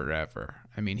acting forever.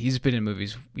 I mean, he's been in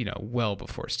movies, well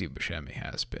before Stu Buscemi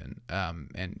has been.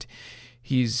 And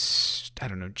he's, I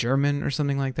don't know, German or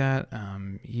something like that.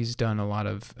 He's done a lot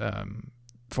of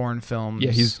foreign films.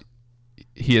 Yeah,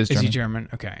 he is German. Is he German?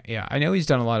 Okay. Yeah. I know he's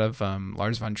done a lot of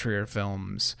Lars von Trier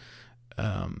films.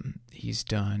 He's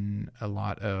done a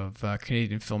lot of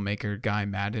Canadian filmmaker Guy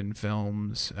Maddin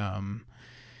films.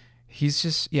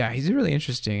 He's a really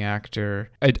interesting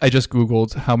actor. I just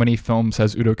Googled how many films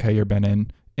has Udo Kier been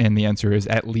in, and the answer is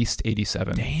at least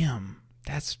 87. Damn.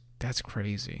 That's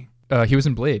crazy. He was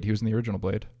in Blade. He was in the original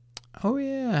Blade. Oh,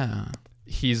 yeah.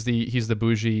 He's the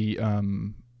bougie,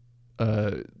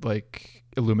 like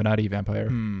Illuminati vampire.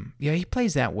 Yeah, he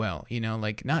plays that well,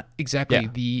 like not exactly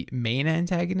the main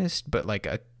antagonist, but like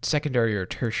a secondary or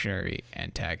tertiary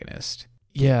antagonist.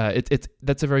 Yeah,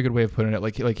 that's a very good way of putting it.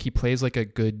 Like he plays like a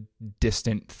good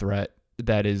distant threat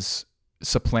that is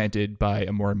supplanted by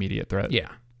a more immediate threat.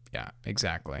 Yeah,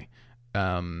 exactly.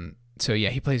 So yeah,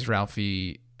 he plays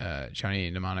Ralphie,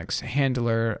 Johnny Mnemonic's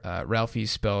handler.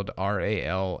 Ralphie's spelled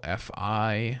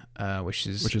Ralfi, which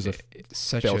is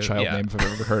such failed a child name if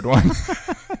I've ever heard one.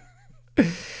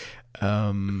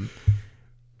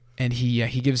 And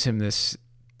he gives him this,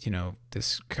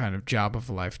 this kind of job of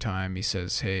a lifetime. He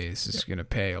says, "Hey, this is gonna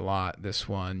pay a lot. This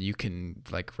one, you can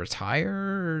like retire,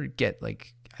 or get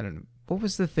like, I don't know, what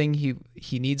was the thing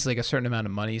he needs like a certain amount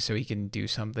of money so he can do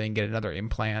something, get another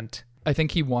implant." I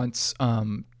think he wants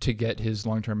to get his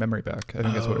long-term memory back. I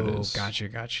think that's what it is.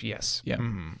 Gotcha. Yes. Yeah.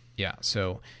 Mm-hmm. Yeah.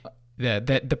 So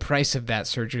the price of that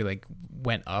surgery like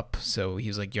went up. So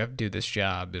he's like, you have to do this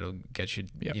job. It'll get you,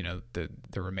 the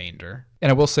remainder.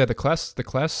 And I will say the class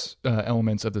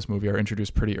elements of this movie are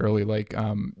introduced pretty early. Like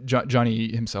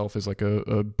Johnny himself is like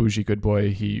a bougie good boy.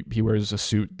 He wears a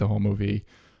suit the whole movie.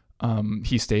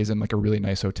 He stays in like a really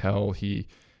nice hotel. He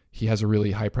has a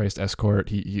really high-priced escort.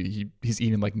 He's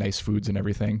eating like nice foods and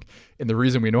everything. And the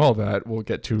reason we know all that, we'll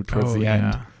get to towards the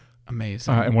end.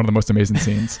 Amazing. And one of the most amazing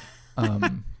scenes.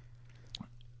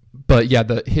 But yeah,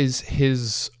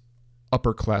 his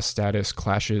upper class status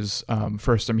clashes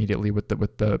first immediately with the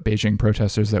Beijing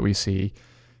protesters that we see,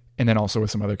 and then also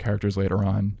with some other characters later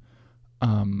on.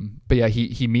 But yeah,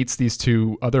 he meets these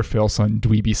two other Failson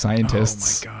dweeby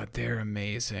scientists. Oh my god, they're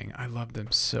amazing. I love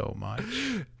them so much.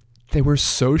 They were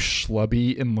so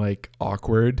schlubby and like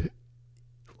awkward.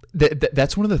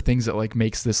 That's one of the things that like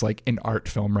makes this like an art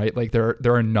film, right? Like there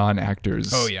are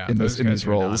non-actors. Oh yeah, in these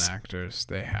roles. Non-actors,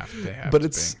 they have. But to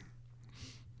it's be.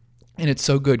 And it's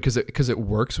so good because it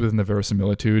works within the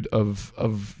verisimilitude of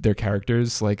their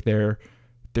characters. Like they're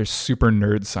super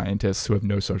nerd scientists who have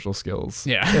no social skills.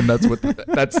 Yeah, and that's what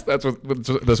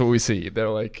we see. They're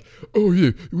like, oh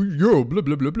yeah, yo, blah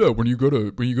blah blah blah. When you go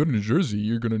to New Jersey,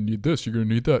 you're gonna need this. You're gonna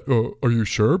need that. Oh, are you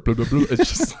sure? Blah blah blah. It's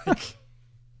just like.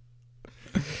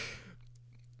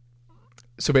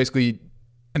 So basically,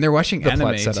 and they're watching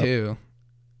anime too.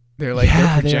 They're like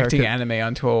they're projecting anime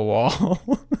onto a wall.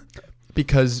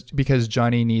 because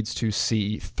Johnny needs to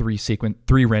see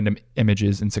three random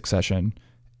images in succession.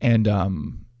 And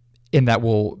that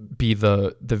will be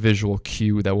the visual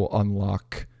cue that will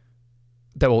unlock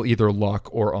that will either lock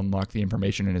or unlock the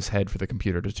information in his head for the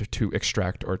computer to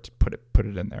extract or to put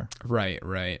it in there. Right.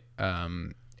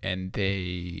 And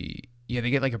they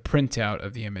get like a printout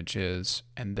of the images,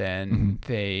 and then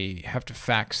they have to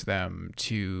fax them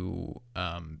to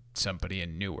somebody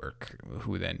in Newark,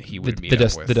 who then he would meet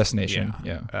up with. The destination,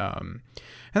 yeah.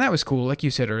 And that was cool. Like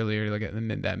you said earlier, like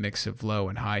that mix of low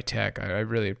and high tech, I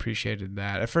really appreciated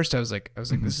that. At first, I was like,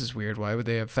 this is weird. Why would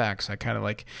they have fax? I kind of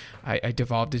like, I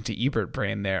devolved into Ebert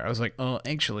brain there. I was like, oh,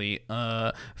 actually,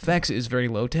 fax is very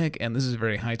low tech, and this is a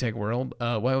very high tech world.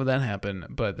 Why would that happen?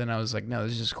 But then I was like, no,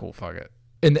 this is just cool. Fuck it.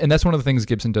 And that's one of the things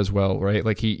Gibson does well, right?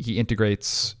 Like he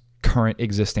integrates current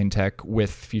existing tech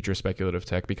with future speculative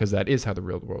tech, because that is how the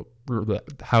real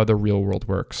world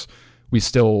works. We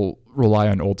still rely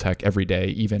on old tech every day,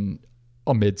 even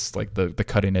amidst like the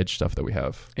cutting edge stuff that we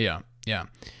have. Yeah.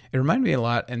 It reminded me a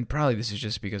lot, and probably this is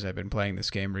just because I've been playing this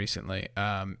game recently.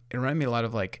 It reminded me a lot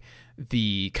of like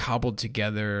the cobbled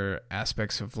together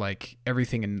aspects of like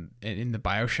everything in the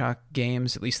BioShock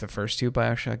games, at least the first two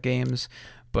BioShock games.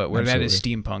 But where Absolutely. That is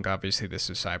steampunk, obviously this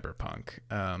is cyberpunk.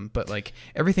 But like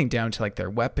everything down to like their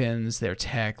weapons, their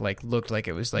tech, like looked like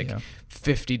it was like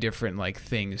 50 different like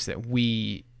things that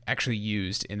we actually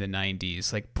used in the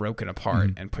 90s, like broken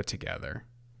apart and put together.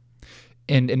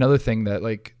 And another thing that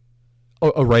like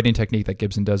a writing technique that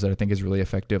Gibson does that I think is really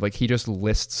effective, like he just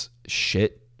lists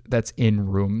shit that's in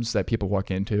rooms that people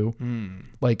walk into.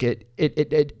 Like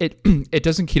it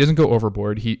doesn't, he doesn't go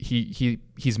overboard.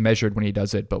 He's measured when he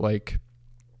does it, but like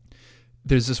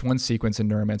there's this one sequence in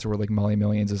Neuromancer where like Molly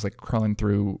Millions is like crawling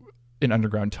through an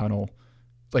underground tunnel,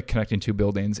 like connecting two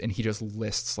buildings, and he just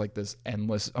lists like this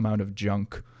endless amount of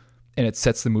junk, and it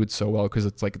sets the mood so well because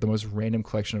it's like the most random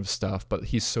collection of stuff, but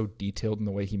he's so detailed in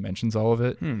the way he mentions all of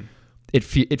it.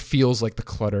 It feels like the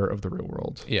clutter of the real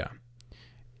world. Yeah.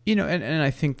 You know, and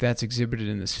I think that's exhibited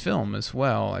in this film as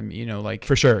well. I mean, you know, like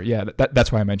for sure, yeah.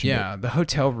 That's why I mentioned it. Yeah, the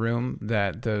hotel room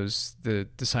that the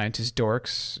scientist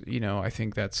dorks. You know, I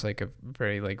think that's like a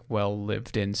very like well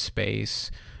lived in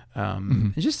space.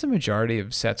 And just the majority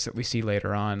of sets that we see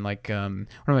later on, like one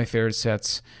of my favorite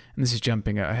sets, and this is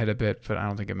jumping ahead a bit, but I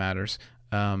don't think it matters.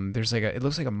 There's like it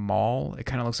looks like a mall. It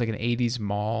kind of looks like an 80s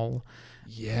mall.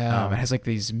 Yeah, it has like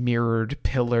these mirrored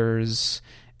pillars.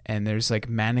 And there's like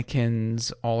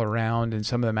mannequins all around, and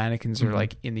some of the mannequins are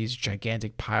like in these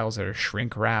gigantic piles that are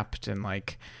shrink wrapped, and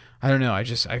like I don't know. I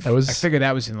figured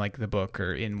that was in like the book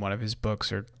or in one of his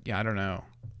books, or I don't know.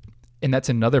 And that's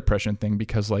another prescient thing,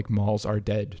 because like malls are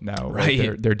dead now, right?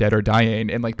 Like they're dead or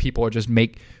dying, and like people are just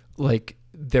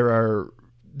there are.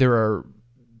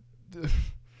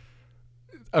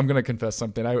 I'm gonna confess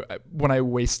something. When I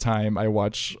waste time, I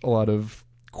watch a lot of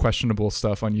questionable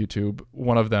stuff on YouTube.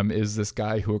 One of them is this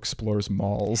guy who explores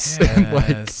malls.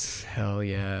 Yes, hell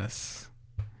yes.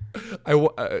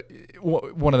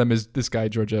 One of them is this guy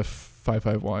George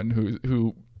F551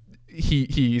 who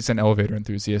he's an elevator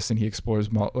enthusiast, and he explores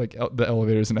the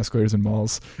elevators and escalators in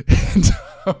malls. And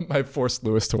I forced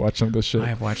Lewis to watch some of this shit. I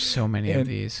have watched so many of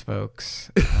these, folks.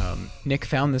 Nick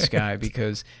found this guy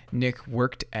because Nick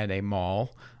worked at a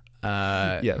mall.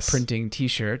 Printing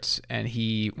t-shirts, and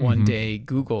he one day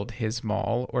Googled his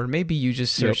mall, or maybe you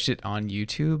just searched it on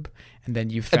YouTube, and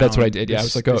then you found that's what I did. I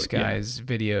was like, this guy's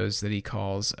videos that he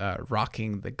calls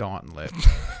rocking the gauntlet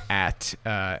at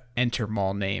enter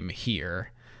mall name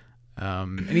here,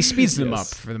 and he speeds them up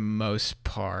for the most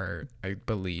part, I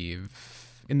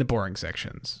believe, in the boring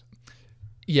sections.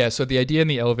 Yeah, so the idea in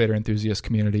the elevator enthusiast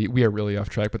community, we are really off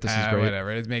track, but this is great. Whatever,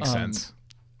 it makes sense.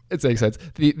 It makes sense.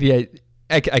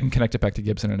 I can connect it back to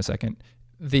Gibson in a second.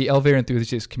 The elevator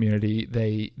enthusiast community,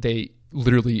 they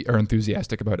literally are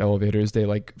enthusiastic about elevators. They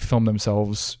like film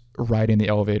themselves riding the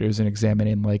elevators and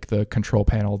examining like the control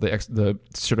panel, the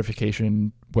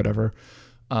certification, whatever.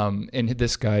 And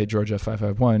this guy, George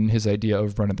F551, his idea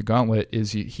of running the gauntlet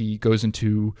is he goes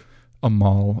into a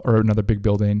mall or another big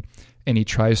building, and he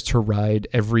tries to ride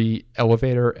every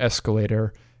elevator,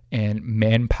 escalator, and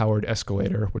man-powered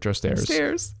escalator, which are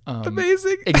stairs.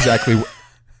 Amazing.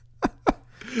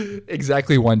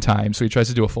 Exactly one time. So he tries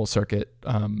to do a full circuit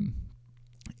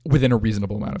within a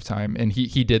reasonable amount of time. And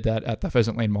he did that at the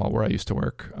Pheasant Lane Mall where I used to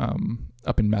work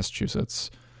up in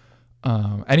Massachusetts.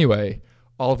 Anyway,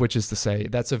 all of which is to say,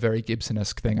 that's a very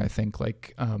Gibson-esque thing, I think,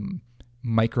 like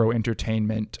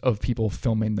micro-entertainment of people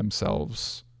filming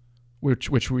themselves, which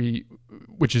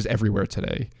is everywhere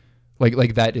today.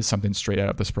 Like that is something straight out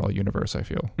of the Sprawl universe, I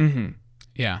feel.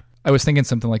 Yeah. I was thinking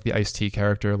something like the Ice-T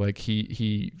character, like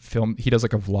he does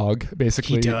like a vlog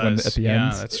basically at the end.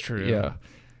 Yeah, that's true. Yeah.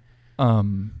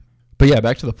 But yeah,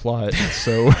 back to the plot.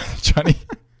 So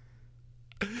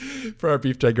For our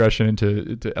brief digression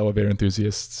into elevator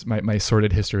enthusiasts, my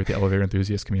sordid history with the elevator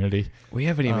enthusiast community. We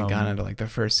haven't even gotten into like the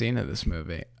first scene of this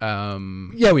movie.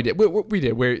 Yeah, we did. We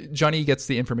did. Where Johnny gets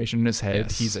the information in his head.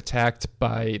 Yes. He's attacked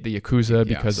by the Yakuza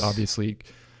because obviously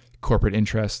corporate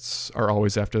interests are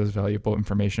always after this valuable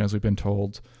information, as we've been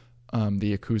told.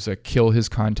 The Yakuza kill his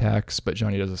contacts, but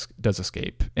Johnny does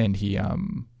escape, and he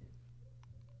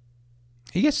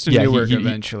gets to Newark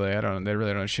eventually. I don't know. They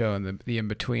really don't show in the in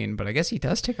between, but I guess he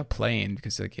does take a plane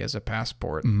because like he has a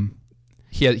passport. Mm-hmm.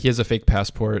 He has a fake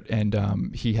passport, and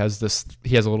he has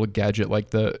a little gadget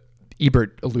like the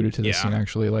Ebert alluded to this scene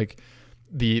actually. Like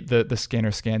the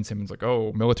scanner scans him and is like,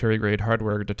 oh, military grade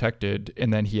hardware detected,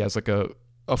 and then he has like a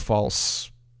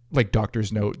false like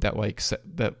doctor's note that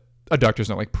a doctor's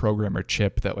note like program or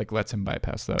chip that like lets him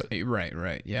bypass that.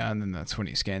 Right. Yeah, and then that's when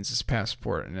he scans his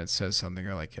passport and it says something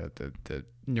like the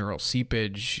neural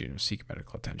seepage, seek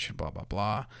medical attention, blah blah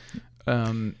blah.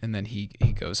 And then he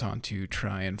goes on to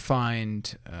try and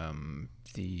find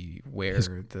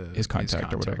his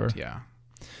contact or whatever. Yeah.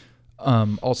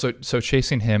 Also, so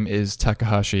chasing him is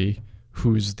Takahashi,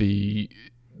 who's the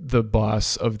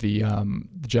boss of the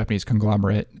Japanese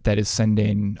conglomerate that is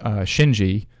sending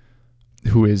Shinji,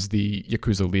 who is the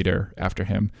Yakuza leader, after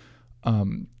him.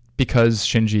 Because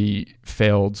Shinji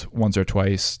failed once or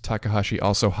twice, Takahashi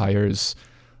also hires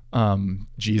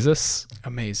Jesus.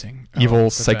 Amazing.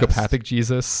 Evil, psychopathic best.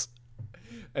 Jesus,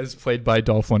 as played by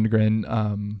Dolph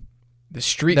Lundgren. The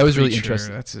street that was preacher, really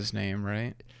interesting. That's his name,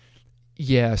 right?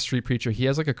 Yeah, street preacher. He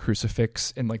has like a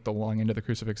crucifix, and like the long end of the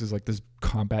crucifix is like this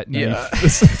combat knife.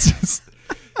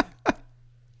 Yeah.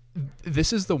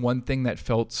 This is the one thing that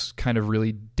felt kind of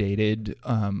really dated,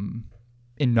 and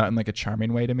not in like a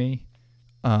charming way to me.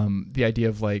 The idea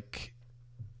of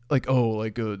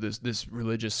this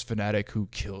religious fanatic who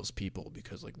kills people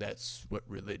because like that's what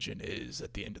religion is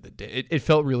at the end of the day. It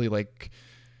felt really like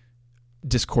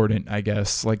discordant, I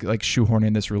guess, like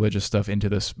shoehorning this religious stuff into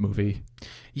this movie.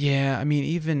 Yeah, I mean,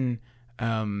 even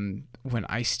when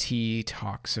Ice-T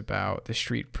talks about the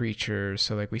street preacher,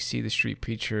 so like we see the street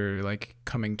preacher like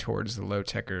coming towards the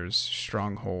low-techers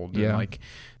stronghold, and like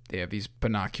they have these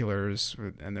binoculars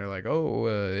and they're like, oh,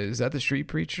 is that the street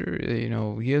preacher?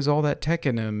 He has all that tech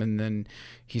in him. And then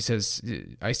he says,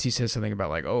 Ice-T says something about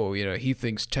like, oh, he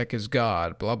thinks tech is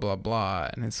God, blah, blah, blah.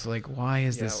 And it's like, why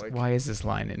is this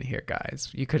line in here, guys?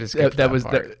 You could have skipped that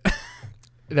part.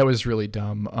 That was really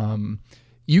dumb.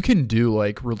 You can do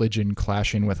like religion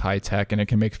clashing with high tech and it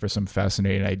can make for some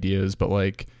fascinating ideas, but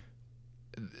like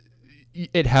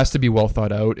it has to be well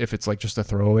thought out if it's like just a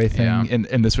throwaway thing. Yeah.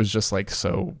 And this was just like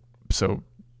so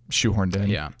shoehorned in.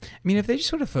 Yeah. I mean, if they just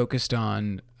sort of focused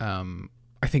on,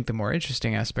 I think the more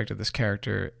interesting aspect of this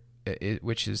character,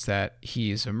 which is that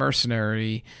he's a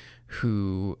mercenary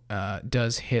who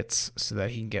does hits so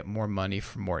that he can get more money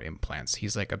for more implants.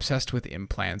 He's like obsessed with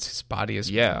implants. His body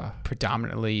is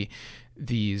predominantly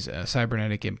these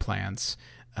cybernetic implants.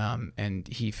 And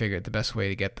he figured the best way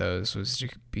to get those was to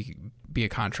be a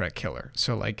contract killer.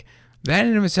 So like that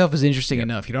in itself is interesting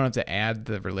enough. You don't have to add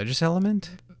the religious element.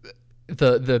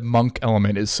 The monk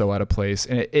element is so out of place,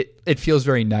 and it feels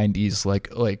very 90s, like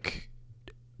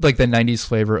the 90s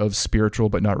flavor of spiritual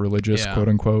but not religious, quote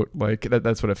unquote. Like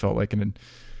that's what it felt like. And then,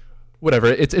 whatever,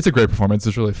 it's a great performance.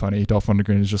 It's really funny. Dolph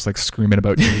Lundgren is just like screaming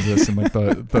about Jesus and like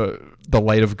the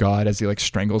light of God as he like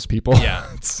strangles people.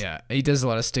 Yeah. He does a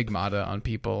lot of stigmata on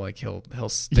people. Like he'll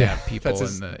stab people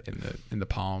in the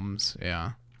palms.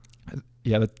 Yeah.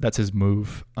 Yeah, that's his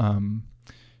move.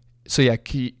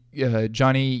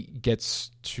 Johnny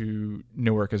gets to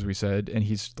Newark, as we said, and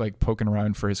he's like poking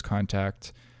around for his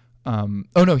contact.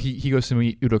 He goes to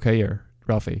meet Udo Kier,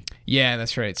 Ralphie. Yeah,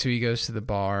 that's right. So he goes to the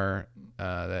bar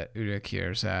that Udo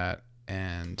Kier's at,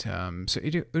 and so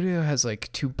Udo has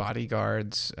like two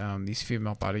bodyguards, these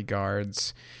female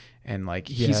bodyguards, and like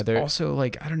he's also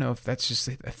like, I don't know if that's just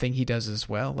a thing he does as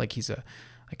well. Like he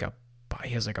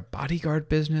has like a bodyguard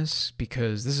business,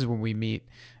 because this is when we meet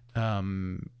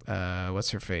what's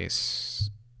her face?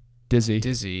 Dizzy.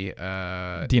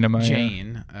 Dina Meyer.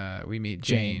 Jane. We meet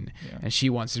Jane. And she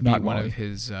wants to be one of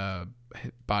his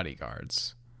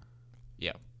bodyguards.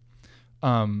 Yeah.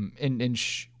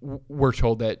 We're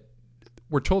told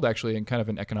actually in kind of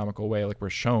an economical way, like we're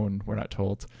shown, we're not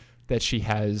told, that she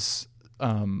has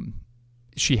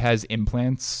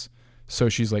implants, so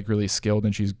she's like really skilled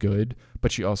and she's good,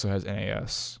 but she also has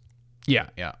NAS. Yeah.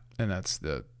 And that's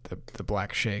the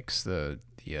black shakes, the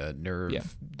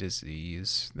nerve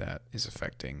disease that is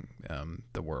affecting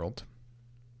the world.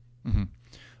 Mm-hmm.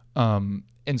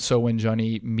 And so when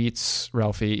Johnny meets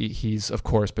Ralphie, he's of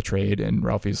course betrayed, and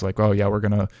Ralphie's like, "Oh yeah,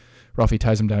 Ralphie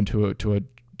ties him down to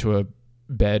a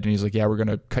bed, and he's like, yeah, we're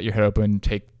gonna cut your head open,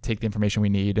 take the information we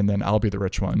need, and then I'll be the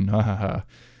rich one. Ha ha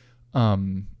ha.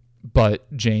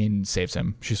 But Jane saves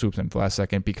him. She swoops in at the last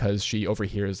second because she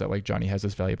overhears that like Johnny has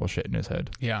this valuable shit in his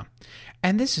head. Yeah.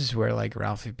 And this is where like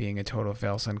Ralphie being a total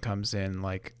failson comes in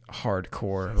like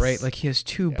hardcore, right? Like he has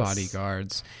two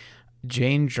bodyguards.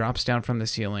 Jane drops down from the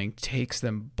ceiling, takes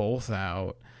them both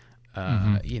out,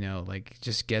 you know, like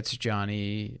just gets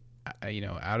Johnny, you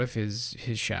know, out of his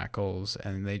shackles,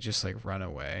 and they just like run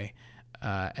away.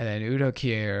 And then Udo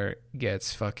Kier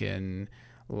gets fucking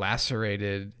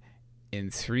lacerated in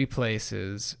 3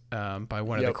 places by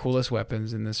one of the coolest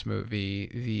weapons in this movie,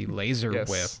 the laser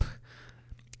whip.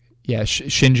 Yeah,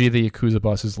 Shinji, the Yakuza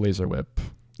boss's laser whip.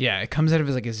 Yeah, it comes out of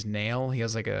his nail. He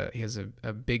has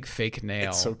a big fake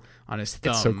nail on his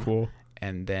thumb. It's so cool.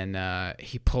 And then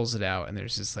he pulls it out, and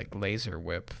there's this like laser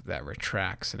whip that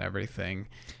retracts and everything.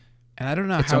 And I don't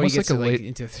know how he gets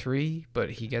into 3, but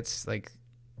he gets like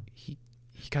he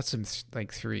got some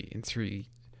like 3 in 3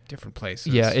 different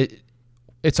places. Yeah,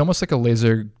 it's almost like a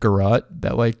laser garrote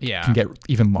that like can get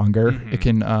even longer. Mm-hmm. It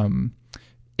can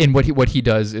and what he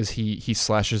does is he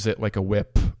slashes it like a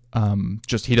whip.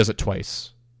 Just he does it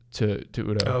twice to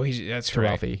Udo. Oh, that's to right.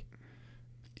 Ralphie.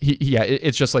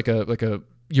 It's just like a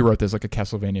you wrote this like a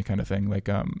Castlevania kind of thing. Like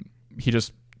he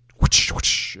just whoosh,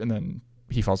 whoosh, and then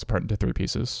he falls apart into 3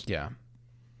 pieces. Yeah,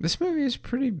 this movie is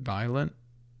pretty violent,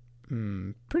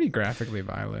 pretty graphically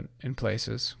violent in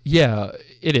places. Yeah,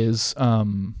 it is.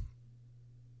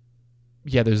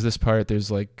 Yeah, there's this part.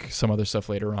 There's like some other stuff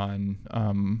later on.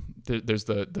 There's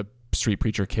the street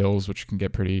preacher kills, which can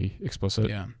get pretty explicit.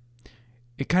 Yeah,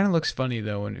 it kind of looks funny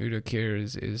though when Udo Kier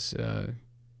is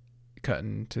cut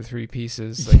into 3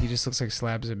 pieces. Like he just looks like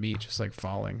slabs of meat, just like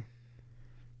falling.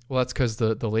 Well, that's because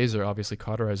the laser obviously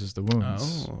cauterizes the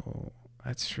wounds. Oh,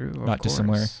 that's true. Not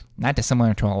dissimilar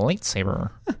to a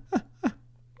lightsaber.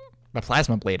 The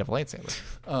plasma blade of lightsaber.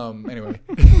 Anyway.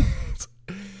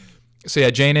 So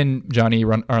yeah, Jane and Johnny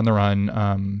are on the run,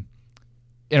 and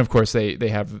of course they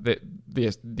have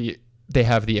they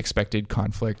have the expected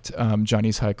conflict.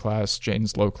 Johnny's high class,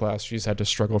 Jane's low class. She's had to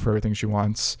struggle for everything she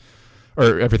wants,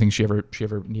 or everything she ever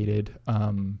needed.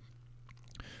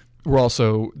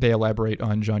 They elaborate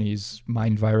on Johnny's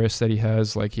mind virus that he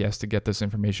has. Like he has to get this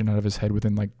information out of his head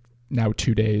within like now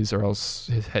 2 days, or else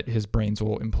his brains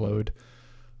will implode.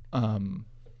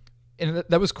 And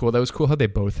that was cool. That was cool how they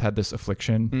both had this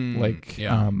affliction.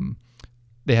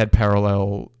 They had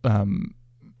parallel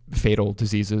fatal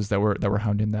diseases that were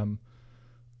hounding them.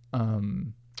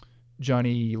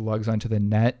 Johnny logs onto the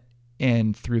net,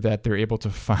 and through that they're able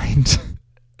to find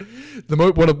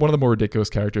one of the more ridiculous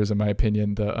characters, in my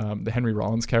opinion, the Henry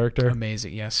Rollins character.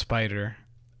 Amazing, yeah, Spider,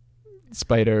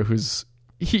 who's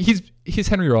he's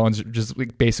Henry Rollins, just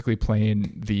like basically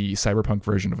playing the cyberpunk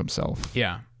version of himself.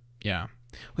 Yeah. Well,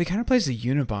 he kind of plays the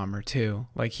Unabomber too.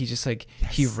 Like he just like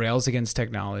he rails against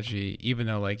technology, even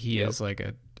though like he is like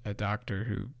a doctor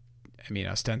who, I mean,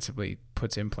 ostensibly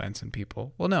puts implants in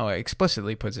people. Well, no,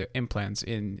 explicitly puts implants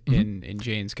in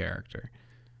Jane's character.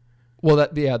 Well,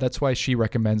 that's why she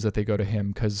recommends that they go to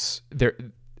him, because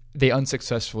they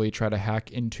unsuccessfully try to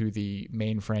hack into the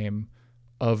mainframe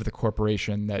of the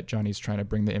corporation that Johnny's trying to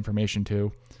bring the information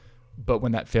to. But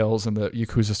when that fails and the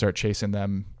Yakuza start chasing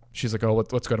them, she's like, oh,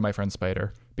 let's go to my friend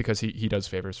Spider, because he does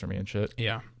favors for me and shit.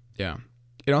 Yeah.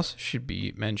 It also should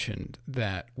be mentioned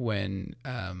that when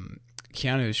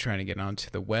Keanu is trying to get onto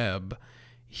the web,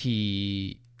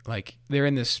 they're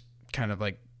in this kind of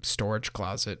like storage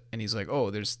closet, and he's like, oh,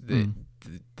 there's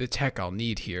the tech I'll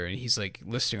need here, and he's like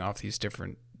listing off these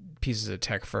different pieces of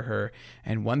tech for her,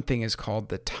 and one thing is called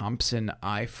the Thompson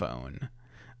iPhone,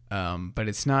 but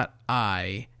it's not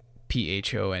iPhone,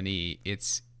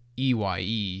 it's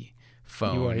EYE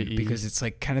phone, EYE. Because it's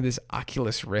like kind of this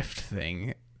Oculus Rift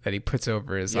thing that he puts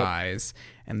over his eyes,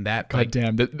 and that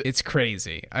it's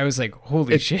crazy. I was like,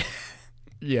 holy shit.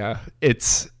 Yeah,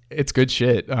 it's good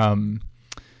shit.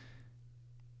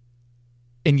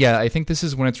 And yeah, I think this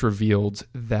is when it's revealed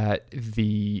that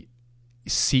the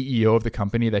CEO of the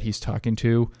company that he's talking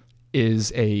to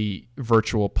is a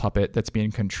virtual puppet that's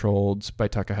being controlled by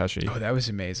Takahashi. Oh, that was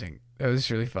amazing. That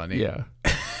was really funny. Yeah.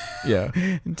 Yeah.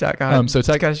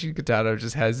 Takashi Kitano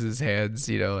just has his hands,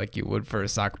 like you would for a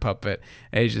sock puppet,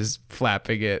 and he's just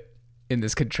flapping it in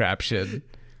this contraption.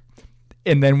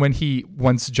 And then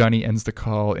once Johnny ends the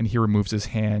call and he removes his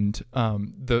hand,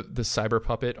 the cyber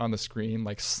puppet on the screen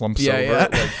like slumps over. Yeah.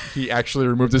 Like he actually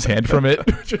removed his hand from it,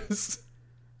 which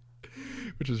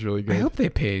is really good. I hope they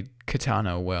paid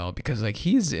Kitano well, because like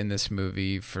he's in this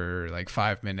movie for like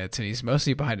 5 minutes and he's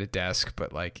mostly behind a desk,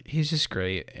 but like he's just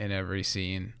great in every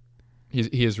scene.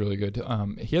 He is really good.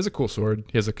 He has a cool sword.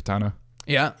 He has a katana.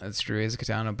 Yeah, that's true. He has a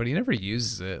katana, but he never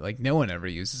uses it. Like, no one ever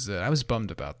uses it. I was bummed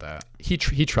about that. He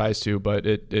tries to, but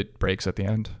it breaks at the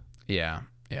end. Yeah,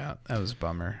 that was a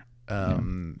bummer.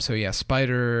 So yeah,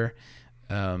 Spider,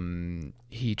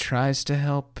 he tries to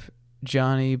help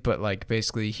Johnny, but like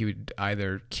basically he would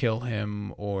either kill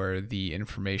him or the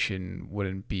information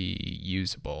wouldn't be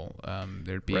usable.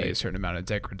 There'd be a certain amount of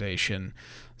degradation.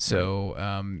 So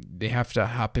they have to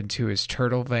hop into his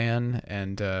turtle van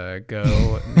and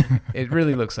go. It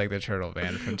really looks like the turtle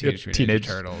van from Teenage Mutant Ninja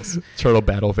Turtles. Turtle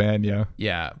battle van, yeah.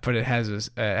 Yeah, but it has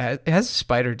a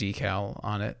spider decal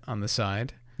on it on the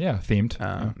side. Yeah, themed.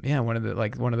 Yeah, one of the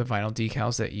vinyl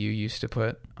decals that you used to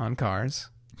put on cars.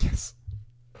 Yes.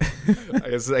 I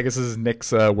guess this is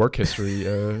Nick's work history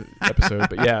episode,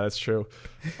 but yeah, that's true.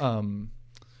 So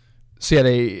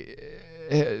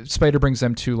yeah, Spider brings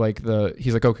them to like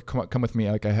he's like, okay, come with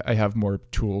me. Like I have more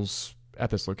tools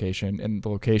at this location, and the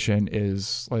location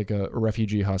is like a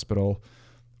refugee hospital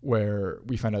where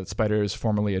we find out that Spider is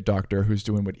formerly a doctor who's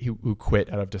doing who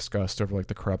quit out of disgust over like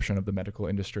the corruption of the medical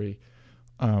industry,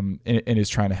 and is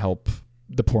trying to help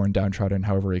the poor and downtrodden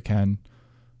however he can.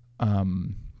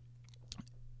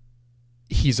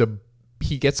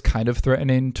 He gets kind of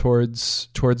threatening towards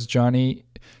Johnny.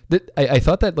 I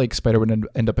thought that like Spider would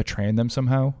end up betraying them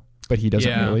somehow, but he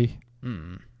doesn't really.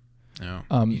 No,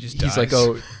 he just he's dies.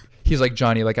 like, he's like,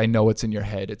 Johnny, like I know what's in your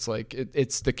head. It's like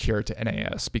it's the cure to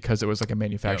NAS because it was like a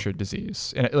manufactured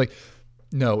disease, and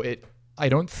I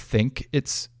don't think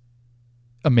it's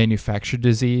a manufactured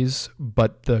disease,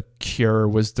 but the cure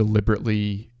was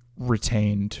deliberately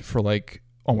retained for like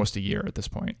almost a year at this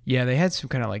point. Yeah, they had some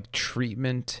kind of like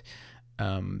treatment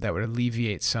that would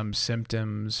alleviate some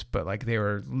symptoms, but like they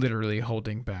were literally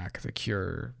holding back the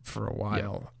cure for a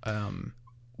while. Yeah.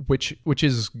 Which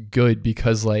is good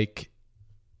because like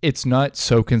it's not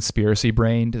so conspiracy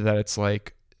brained that it's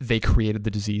like they created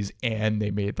the disease and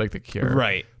they made like the cure.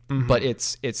 Right. Mm-hmm. But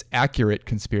it's accurate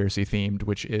conspiracy themed,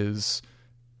 which is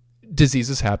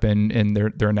diseases happen and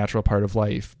they're a natural part of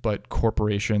life, but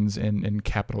corporations and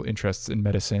capital interests in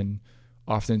medicine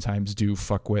oftentimes do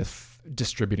fuck with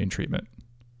distributing treatment.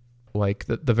 Like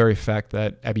the very fact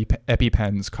that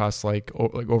EpiPens cost like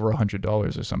over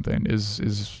 $100 or something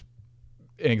is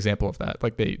an example of that.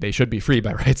 Like they should be free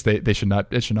by rights. It should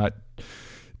not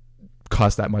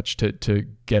cost that much to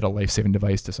get a life-saving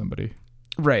device to somebody.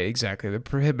 Right, exactly. The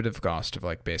prohibitive cost of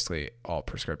like basically all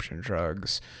prescription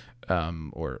drugs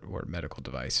or medical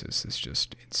devices is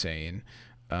just insane.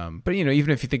 But you know,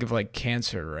 even if you think of like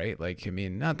cancer, right? Like, I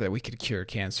mean, not that we could cure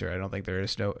cancer. I don't think there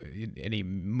is any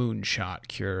moonshot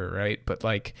cure, right? But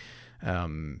like,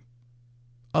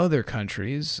 other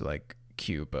countries like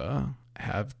Cuba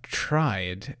have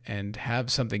tried and have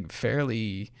something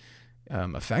fairly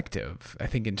effective. I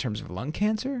think in terms of lung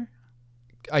cancer.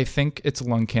 I think it's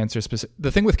lung cancer specific.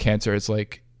 The thing with cancer is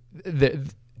like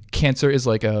cancer is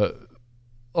like a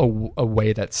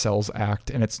way that cells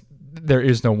act, and there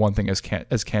is no one thing as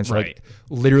cancer. Right. Like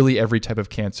literally every type of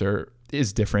cancer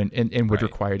is different and would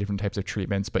require different types of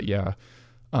treatments. But yeah,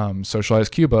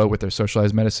 socialized Cuba with their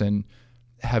socialized medicine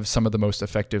have some of the most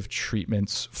effective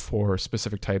treatments for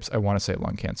specific types. I want to say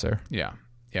lung cancer. Yeah.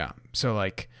 Yeah. So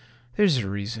like, there's a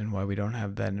reason why we don't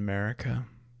have that in America,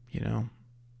 you know?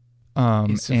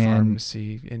 It's the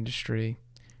pharmacy industry.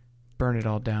 Burn it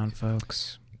all down,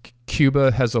 folks.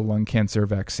 Cuba has a lung cancer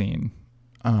vaccine,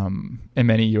 and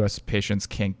many U.S. patients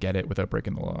can't get it without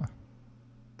breaking the law.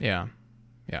 Yeah,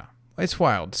 yeah, it's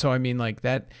wild. So I mean, like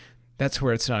that's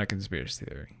where it's not a conspiracy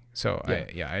theory. So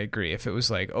yeah. I agree. If it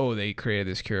was like, oh, they created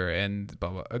this cure and blah,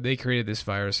 blah, they created this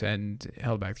virus and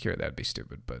held back the cure, that'd be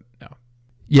stupid. But no.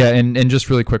 Yeah, and just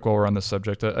really quick while we're on the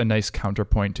subject, a nice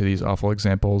counterpoint to these awful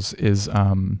examples is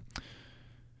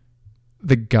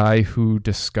the guy who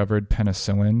discovered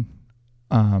penicillin,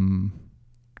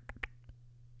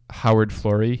 Howard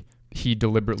Florey. He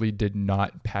deliberately did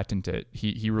not patent it.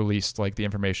 He released like the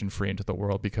information free into the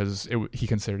world because he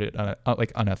considered it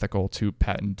like unethical to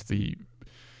patent the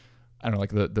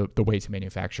way to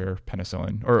manufacture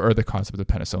penicillin or the concept of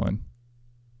penicillin.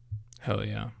 Hell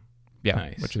yeah. Yeah,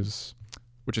 nice.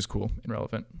 which is cool and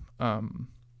relevant.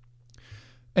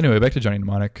 Anyway, back to Johnny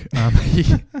Mnemonic.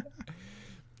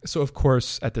 So of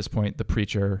course, at this point, the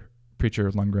preacher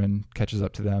Lundgren catches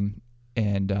up to them,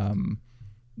 and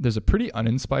there's a pretty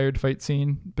uninspired fight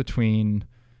scene between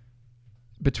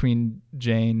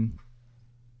Jane,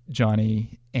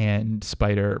 Johnny, and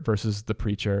Spider versus the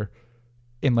preacher.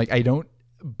 And like, I don't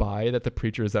buy that the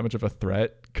preacher is that much of a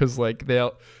threat because like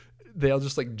they'll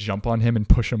just like jump on him and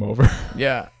push him over.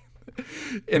 Yeah.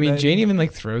 I mean, Jane even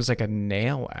like throws like a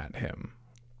nail at him.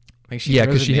 Like she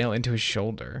throws a nail into his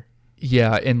shoulder.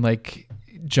 Yeah, and like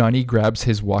Johnny grabs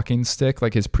his walking stick,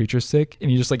 like his preacher stick,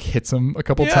 and he just like hits him a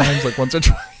couple times, like once or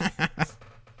twice.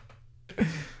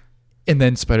 And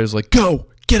then Spider's like, "Go,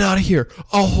 get out of here!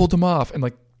 I'll hold him off." And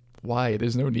like, why?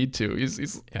 There's no need to.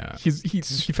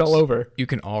 He fell over. You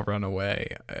can all run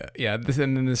away. And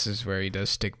then this is where he does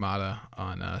stigmata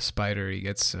on Spider. He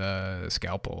gets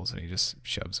scalpels and he just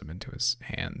shoves them into his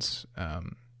hands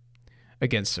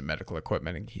against some medical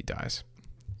equipment, and he dies.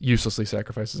 Uselessly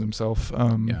sacrifices himself.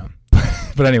 Yeah.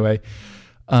 But anyway,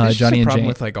 Johnny and Jane,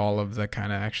 with like all of the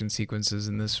kind of action sequences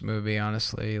in this movie,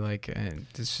 honestly, like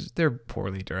they're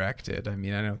poorly directed. I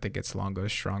mean, I don't think it's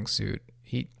Longo's strong suit.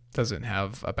 He doesn't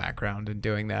have a background in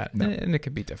doing that, and it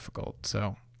can be difficult.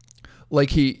 So, like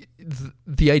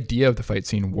the idea of the fight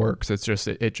scene works. It's just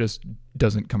it just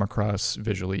doesn't come across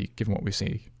visually, given what we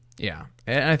see. Yeah,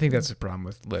 and I think that's the problem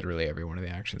with literally every one of the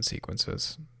action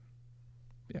sequences.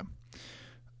 Yeah.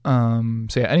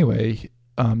 So yeah. Anyway,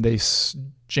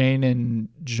 Jane and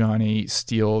Johnny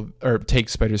steal or take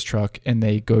Spider's truck, and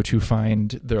they go to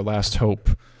find their last hope.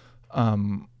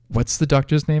 What's the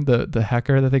doctor's name? The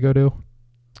hacker that they go to?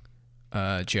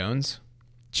 Jones.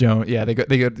 Yeah, they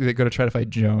go to try to find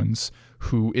Jones,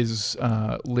 who is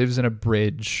lives in a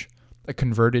bridge, a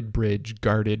converted bridge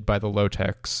guarded by the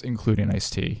Low-Techs, including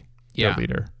Ice-T, their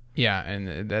leader. Yeah,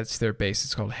 and that's their base.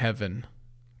 It's called Heaven.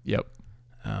 Yep.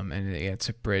 And it's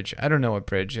a bridge. I don't know what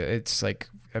bridge. It's like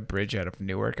a bridge out of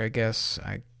Newark, I guess.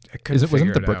 I couldn't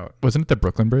figure it out. Wasn't it the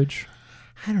Brooklyn Bridge?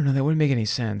 I don't know. That wouldn't make any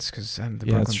sense because the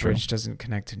Brooklyn Bridge doesn't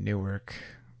connect to Newark.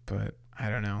 But I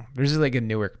don't know. There's like a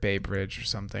Newark Bay Bridge or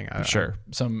something.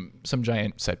 Some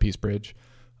giant set piece bridge.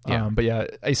 Yeah. But yeah,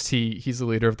 Ice-T, he's the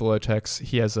leader of the Low-Techs.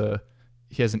 He has an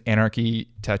anarchy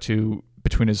tattoo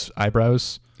between his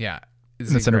eyebrows. Yeah.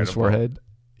 In the center of his forehead.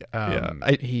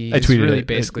 He's I tweeted really it.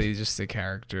 basically just the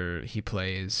character he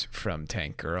plays from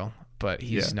Tank Girl, but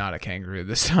he's not a kangaroo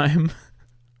this time.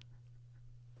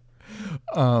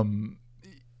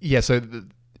 So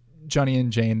Johnny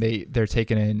and Jane, they're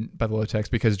taken in by the Low-Techs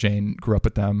because Jane grew up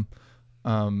with them.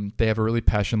 They have a really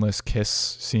passionless kiss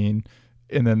scene,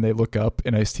 and then they look up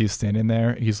and Ice-T is standing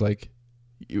there. He's like,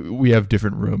 "We have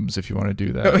different rooms if you want to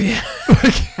do that." Oh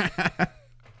yeah.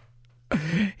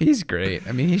 He's great.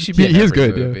 I mean, he should be in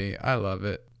every movie. Yeah. I love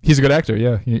it. He's a good actor.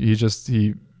 Yeah,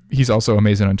 he's also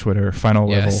amazing on Twitter. Final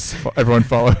level. Everyone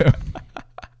follow him.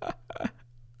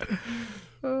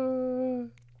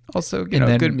 Also,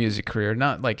 good music career.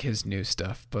 Not like his new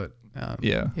stuff, but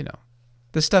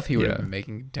the stuff he would have been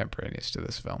making contemporaneous to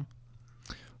this film.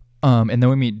 And then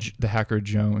we meet the hacker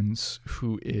Jones,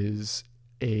 who is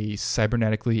a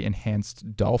cybernetically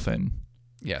enhanced dolphin.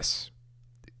 Yes,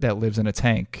 that lives in a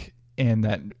tank. And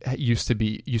that used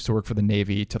to work for the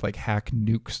Navy to like hack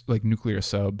nukes, like nuclear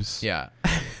subs. Yeah,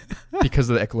 because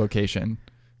of the echolocation.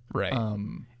 Right.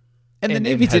 And the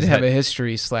Navy does have a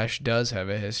history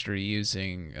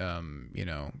using,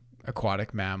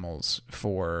 aquatic mammals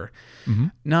for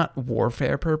not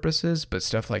warfare purposes, but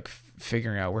stuff like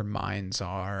figuring out where mines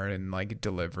are and like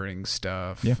delivering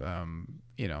stuff. Yeah.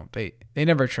 They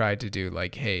never tried to do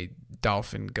like, hey,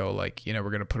 dolphin, go like, we're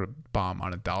going to put a bomb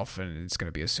on a dolphin and it's going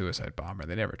to be a suicide bomber.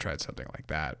 They never tried something like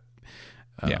that.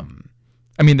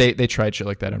 I mean, they tried shit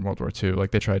like that in World War II. Like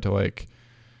they tried to like,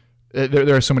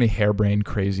 there are so many harebrained,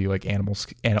 crazy like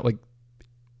like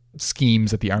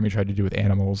schemes that the Army tried to do with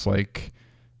animals. Like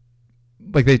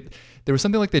there was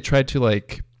something like they tried to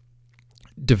like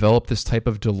develop this type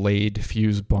of delayed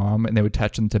fuse bomb, and they would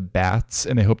attach them to bats,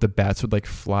 and they hoped the bats would like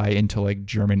fly into like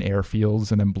German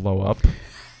airfields and then blow up.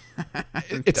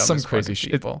 It's some crazy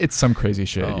shit. It's some crazy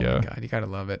shit. Oh yeah. My God, you gotta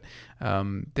love it.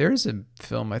 There's a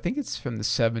film, I think it's from the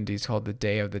 70s, called The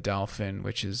Day of the Dolphin,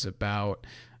 which is about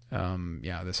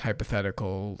this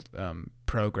hypothetical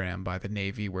program by the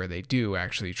Navy where they do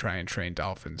actually try and train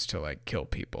dolphins to like kill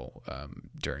people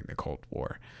during the Cold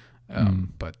War.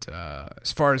 But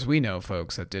as far as we know,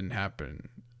 folks, that didn't happen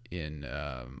in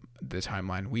the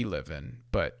timeline we live in.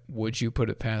 But would you put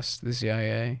it past the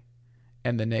CIA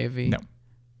and the Navy?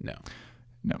 No.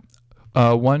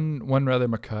 One rather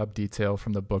macabre detail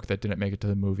from the book that didn't make it to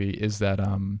the movie is that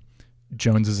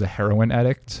Jones is a heroin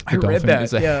addict. I read that.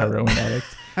 Is a heroin addict.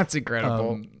 That's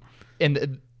incredible.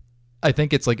 And I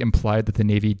think it's like implied that the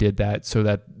Navy did that so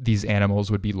that these animals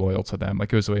would be loyal to them.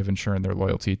 Like it was a way of ensuring their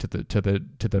loyalty to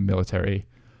the military.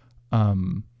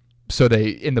 So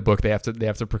in the book they have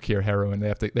to procure heroin. They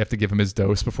have to give him his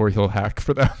dose before he'll hack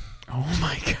for them. Oh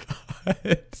my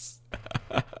God.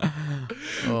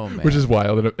 Oh man. Which is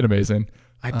wild and amazing.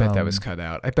 I bet that was cut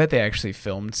out. I bet they actually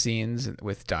filmed scenes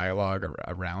with dialogue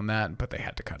around that, but they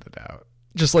had to cut it out.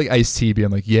 Just like Ice-T being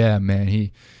like, "Yeah, man,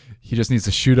 he just needs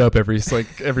to shoot up every so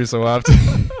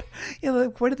often. Yeah,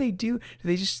 like what do they do? Do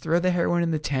they just throw the heroin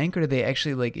in the tank, or do they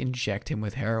actually like inject him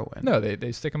with heroin? No,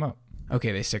 they stick him up.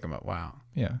 Okay, they stick him up. Wow.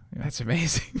 Yeah. That's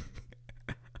amazing.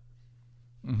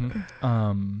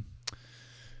 Mm-hmm.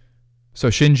 So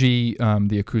Shinji,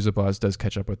 the Yakuza boss, does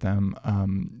catch up with them.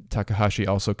 Takahashi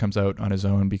also comes out on his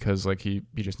own because like he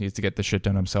just needs to get the shit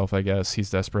done himself. I guess he's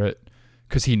desperate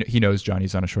because he knows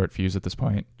Johnny's on a short fuse at this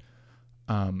point.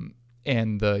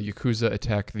 And the Yakuza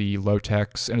attack the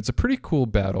Low-Techs, and it's a pretty cool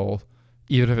battle,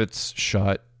 even if it's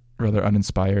shot rather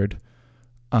uninspired.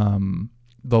 The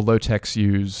Low-Techs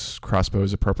use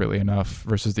crossbows appropriately enough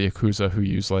versus the Yakuza, who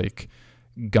use like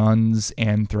guns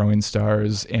and throwing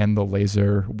stars and the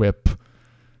laser whip.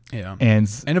 Yeah. And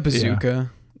a bazooka. Yeah.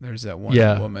 There's that one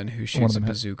woman who shoots a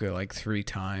bazooka like 3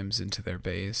 times into their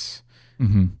base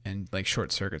and like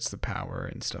short circuits the power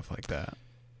and stuff like that.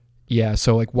 Yeah,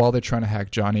 so like while they're trying to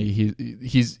hack Johnny,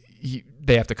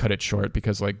 they have to cut it short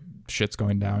because like shit's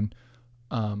going down.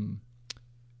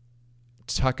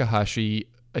 Takahashi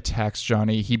attacks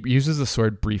Johnny. He uses the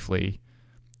sword briefly,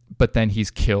 but then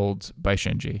he's killed by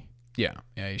Shinji. Yeah,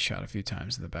 he's shot a few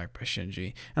times in the back by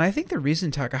Shinji. And I think the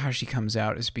reason Takahashi comes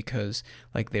out is because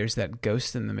like there's that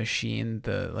ghost in the machine,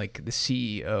 the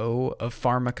CEO of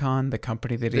Pharmacon, the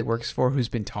company that he works for, who's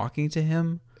been talking to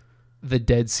him. The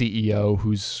dead CEO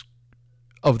who's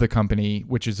of the company,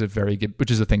 which is a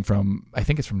thing from, I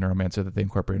think it's from Neuromancer that they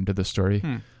incorporate into the story.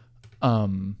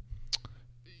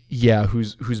 Yeah,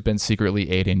 who's been secretly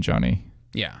aiding Johnny.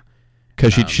 Yeah.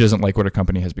 Because she doesn't like what her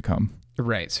company has become.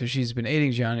 Right. So she's been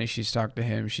aiding Johnny. She's talked to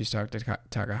him. She's talked to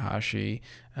Takahashi.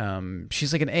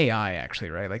 She's like an AI, actually,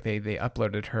 right? Like they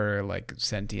uploaded her like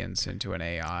sentience into an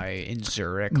AI in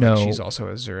Zurich. No. Like she's also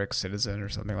a Zurich citizen or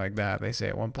something like that. They say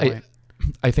at one point.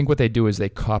 I think what they do is they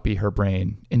copy her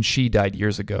brain, and she died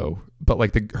years ago, but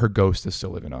like her ghost is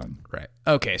still living on. Right.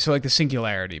 Okay. So like the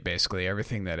singularity, basically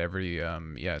everything that every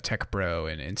tech bro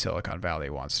in Silicon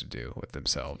Valley wants to do with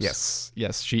themselves.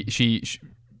 Yes.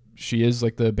 She is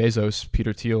like the Bezos,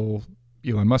 Peter Thiel,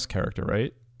 Elon Musk character,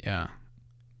 right? Yeah.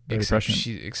 Very except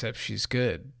prescient. she's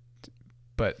good,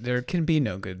 but there can be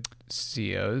no good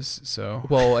CEOs. So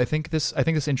well, I think this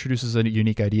introduces a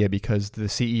unique idea because the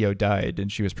CEO died, and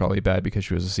she was probably bad because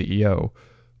she was a CEO.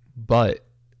 But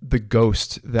the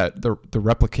ghost, that the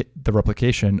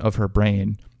replication of her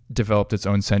brain, developed its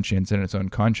own sentience and its own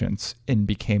conscience and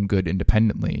became good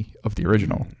independently of the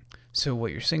original. So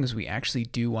what you're saying is we actually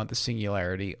do want the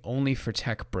singularity only for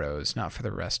tech bros, not for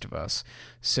the rest of us,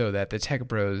 so that the tech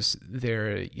bros,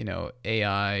 their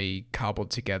AI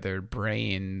cobbled together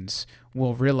brains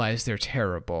will realize they're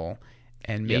terrible,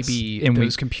 and maybe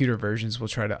those computer versions will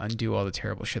try to undo all the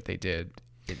terrible shit they did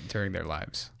during their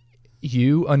lives.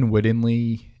 You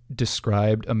unwittingly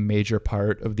described a major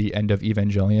part of the end of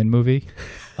Evangelion movie.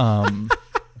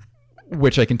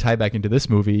 Which I can tie back into this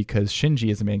movie because Shinji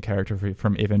is the main character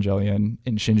from Evangelion,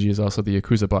 and Shinji is also the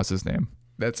Yakuza boss's name.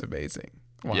 That's amazing.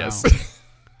 Wow. Yes.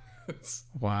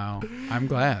 Wow. I'm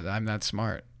glad I'm that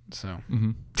smart. So.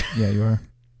 Yeah, you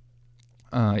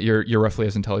are. You're roughly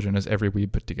as intelligent as every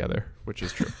weeb put together, which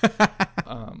is true.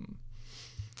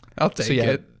 I'll take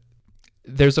it.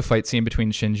 There's a fight scene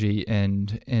between Shinji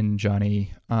and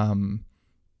Johnny.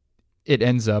 It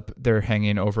ends up they're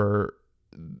hanging over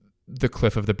the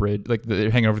cliff of the bridge, like they're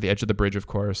hanging over the edge of the bridge, of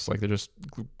course, like they're just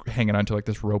hanging onto like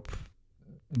this rope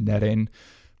netting,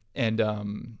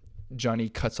 and Johnny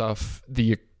cuts off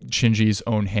Shinji's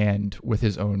own hand with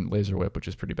his own laser whip, which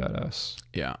is pretty badass.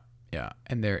 Yeah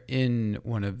and they're in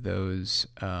one of those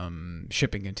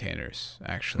shipping containers,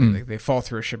 actually. Like they fall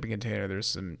through a shipping container, there's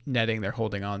some netting they're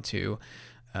holding on to.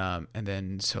 And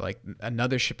then so like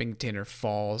another shipping container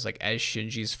falls like as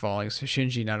Shinji's falling. So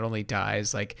Shinji not only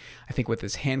dies like I think with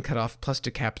his hand cut off plus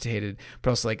decapitated,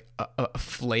 but also like a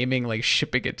flaming like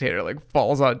shipping container like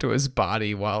falls onto his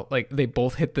body while like they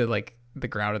both hit the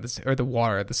ground or the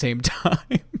water at the same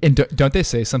time. And don't they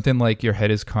say something like your head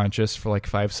is conscious for like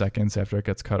 5 seconds after it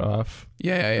gets cut off?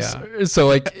 Yeah. So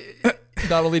like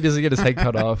not only does he get his head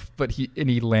cut off, but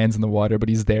he lands in the water, but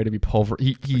he's there to be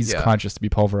he's conscious to be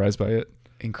pulverized by it.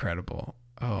 Incredible.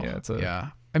 Oh, yeah.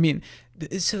 I mean,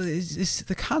 so it's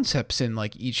the concepts in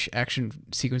like each action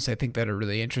sequence I think that are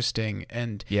really interesting,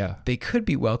 and they could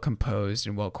be well composed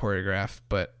and well choreographed,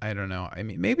 but I don't know. I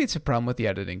mean, maybe it's a problem with the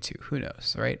editing too. Who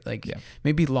knows, right? Like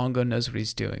maybe Longo knows what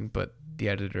he's doing, but the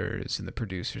editors and the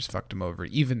producers fucked him over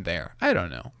even there. I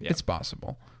don't know. Yeah. It's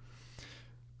possible.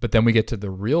 But then we get to the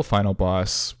real final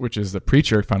boss, which is the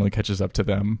preacher finally catches up to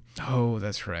them. Oh,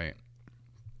 that's right.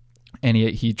 And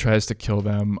he tries to kill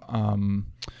them.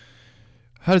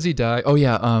 How does he die? Oh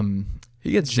yeah,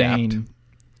 he gets zapped.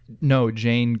 No,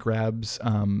 Jane grabs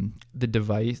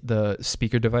the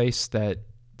speaker device that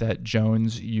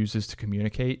Jones uses to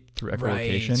communicate through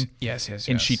echolocation. Right. Yes.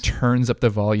 And she turns up the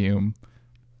volume,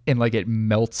 and like it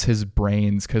melts his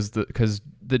brains because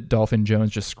the Dolphin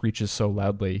Jones just screeches so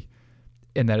loudly,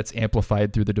 and that it's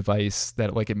amplified through the device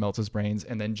that like it melts his brains,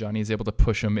 and then Johnny is able to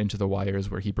push him into the wires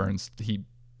where he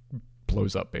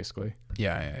blows up basically.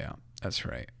 Yeah. That's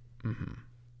right. Mm-hmm.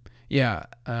 Yeah,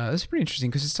 that's pretty interesting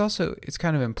because it's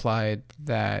kind of implied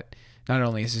that not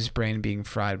only is his brain being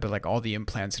fried, but like all the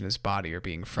implants in his body are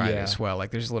being fried as well.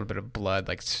 Like there's a little bit of blood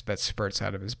like that spurts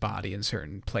out of his body in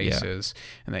certain places,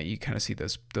 and that you kind of see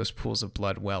those pools of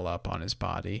blood well up on his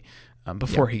body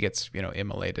before he gets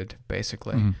immolated,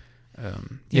 basically.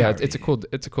 Mm-hmm. It's a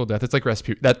cool death. It's like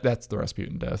Rasputin. That's the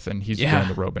Rasputin death, and he's wearing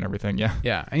the robe and everything.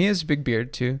 Yeah, and he has a big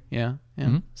beard too. Yeah.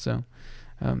 Mm-hmm. So.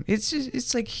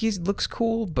 It's like he looks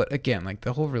cool, but again, like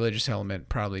the whole religious element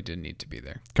probably didn't need to be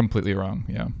there. Completely wrong.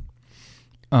 Yeah.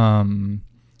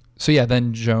 So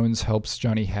then Jones helps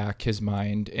Johnny hack his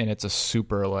mind, and it's a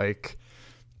super like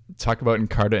talk about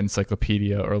Encarta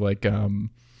Encyclopedia, or like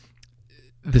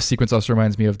the sequence also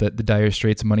reminds me of the Dire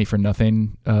Straits "Money for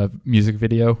Nothing" music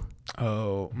video.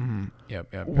 Oh,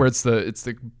 yep. Where it's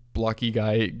the blocky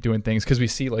guy doing things, because we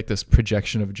see like this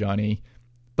projection of Johnny.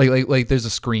 Like there's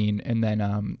a screen, and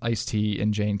then Ice-T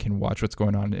and Jane can watch what's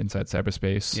going on inside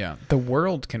cyberspace. Yeah, the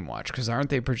world can watch, because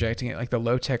aren't they projecting it? Like the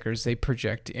low-techers, they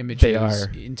project images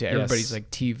into everybody's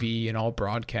like TV and all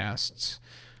broadcasts,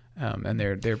 and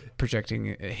they're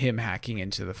projecting him hacking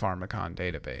into the Pharmacon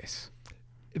database.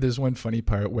 There's one funny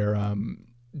part where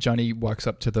Johnny walks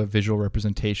up to the visual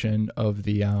representation of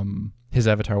the his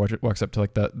avatar walks up to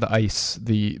like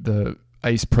the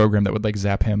ICE program that would like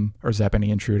zap him or zap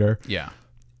any intruder. Yeah.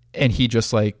 And he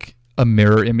just like a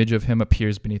mirror image of him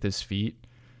appears beneath his feet,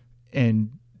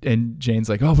 and Jane's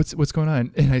like, "Oh, what's going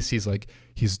on?" And Ice-T's like,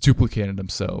 "He's duplicated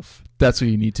himself. That's what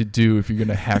you need to do if you're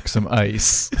gonna hack some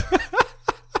ice."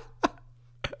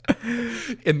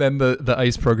 And then the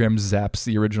ice program zaps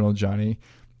the original Johnny,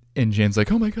 and Jane's like,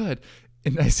 "Oh my god!"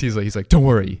 And Ice-T's like, he's like, "Don't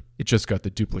worry, it just got the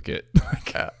duplicate."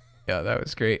 Yeah, that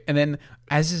was great. And then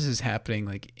as this is happening,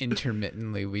 like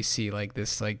intermittently, we see like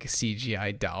this like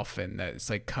CGI dolphin that's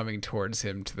like coming towards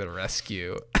him to the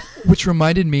rescue. Which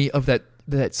reminded me of that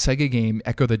Sega game,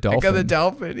 Echo the Dolphin. Echo the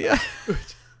Dolphin, yeah.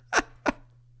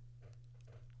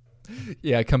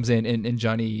 Yeah, it comes in, and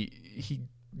Johnny, he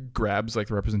grabs like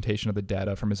the representation of the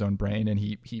data from his own brain, and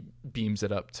he beams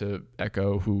it up to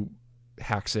Echo, who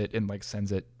hacks it and like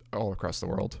sends it all across the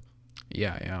world.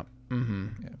 Yeah.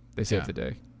 Mm-hmm. Yeah, they saved the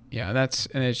day. Yeah, and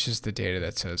it's just the data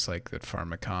that says like that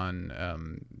Pharmacon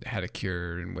had a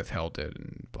cure and withheld it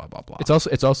and blah blah blah.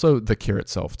 It's also the cure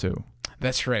itself too.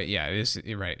 That's right. Yeah, it is.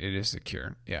 You're right. It is the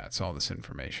cure. Yeah, it's all this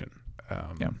information.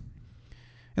 Yeah,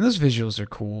 and those visuals are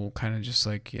cool. Kind of just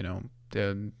like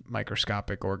the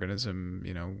microscopic organism.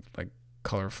 Like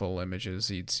colorful images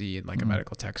you'd see in like a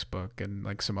medical textbook, and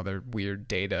like some other weird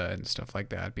data and stuff like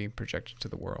that being projected to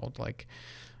the world. Like,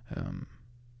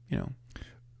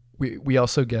 We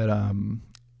also get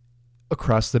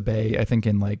across the bay, I think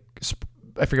in like,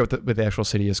 I forget what the actual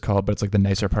city is called, but it's like the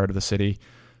nicer part of the city.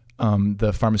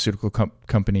 The pharmaceutical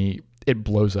company, it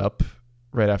blows up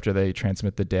right after they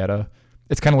transmit the data.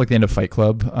 It's kind of like the end of Fight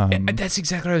Club. That's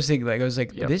exactly what I was thinking. Like I was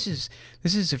like, this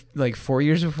is like 4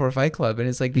 years before Fight Club, and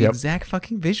it's like the exact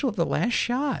fucking visual of the last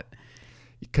shot.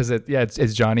 Because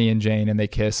it's Johnny and Jane, and they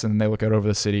kiss, and they look out over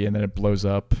the city, and then it blows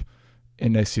up.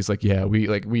 And he's like, "Yeah,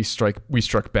 we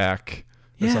struck back,"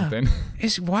 or something.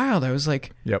 It's wild. I was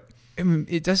like, "Yep." I mean,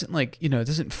 it doesn't like it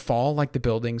doesn't fall like the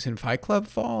buildings in Fight Club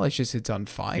fall. It's just it's on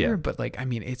fire. Yeah. But like, I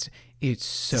mean, it's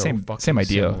so same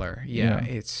idea. Similar. Yeah,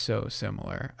 it's so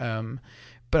similar.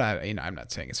 But I'm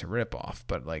not saying it's a ripoff,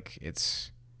 but like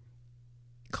it's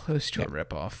close to a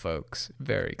ripoff, folks.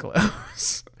 Very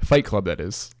close. Fight Club, that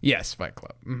is. Yes, Fight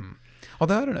Club. Mm-hmm.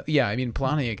 Although I don't know. Yeah, I mean,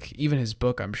 Palahniuk, even his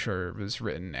book, I'm sure, was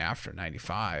written after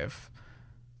 95.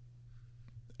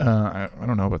 I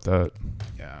don't know about that.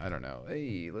 Yeah, I don't know.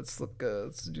 Hey, let's look.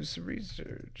 Let's do some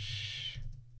research.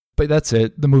 But that's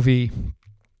it. The movie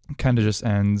kind of just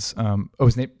ends. It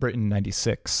was written in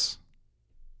 96.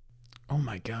 Oh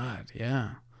my god!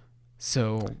 Yeah.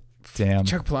 So damn,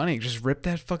 Chuck Palahniuk just ripped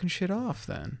that fucking shit off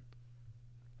then.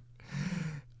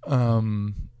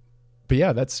 But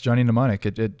yeah, that's Johnny Mnemonic.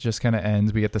 It just kind of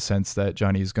ends. We get the sense that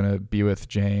Johnny's going to be with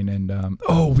Jane. And,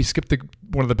 we skipped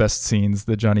one of the best scenes,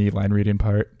 the Johnny line reading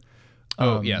part.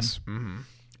 Yes. Mm-hmm.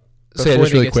 So yeah,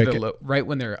 just really quick. Right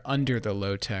when they're under the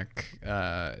low-tech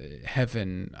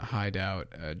heaven hideout,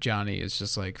 Johnny is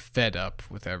just like fed up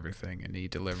with everything, and he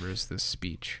delivers this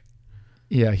speech.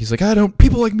 Yeah, he's like,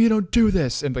 people like me don't do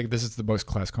this. And like, this is the most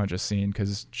class conscious scene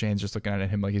because Shane's just looking at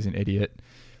him like he's an idiot.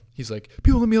 He's like,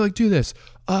 people like me like do this.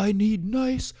 I need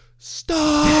nice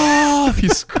stuff. He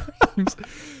screams.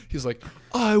 He's like,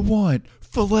 I want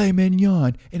filet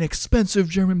mignon, an expensive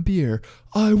German beer.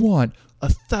 I want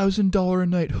 $1,000 a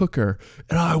night hooker,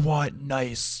 and I want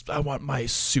my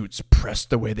suits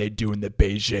pressed the way they do in the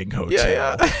Beijing hotel.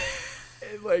 Yeah.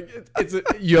 Like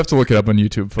you have to look it up on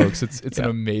YouTube, folks. It's an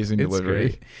amazing delivery.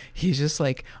 Great. He's just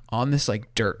like on this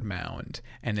like dirt mound,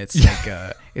 and it's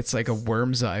like a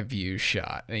worm's eye view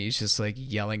shot, and he's just like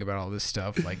yelling about all this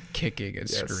stuff, like kicking and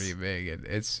screaming, and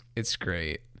it's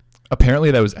great.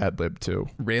 Apparently, that was ad-libbed too.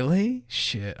 Really?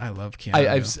 Shit, I love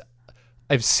Keanu.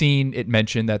 I've seen it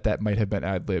mentioned that might have been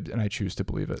ad-libbed, and I choose to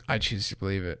believe it. I choose to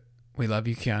believe it. We love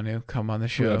you, Keanu. Come on the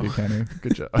show. We love you, Keanu.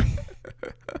 Good job.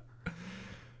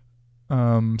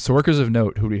 So workers of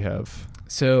note, who do we have?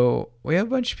 So we have a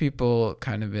bunch of people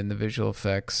kind of in the visual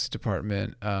effects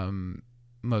department,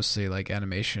 mostly like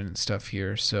animation and stuff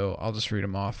here. So I'll just read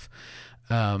them off.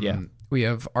 We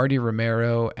have Artie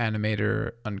Romero,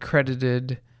 animator,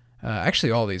 uncredited.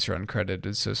 Actually, all these are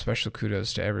uncredited, so special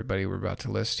kudos to everybody we're about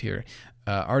to list here.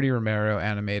 Artie Romero,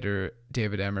 animator,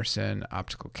 David Emerson,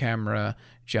 optical camera,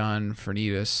 John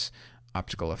Fernandez,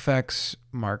 optical effects,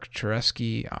 Mark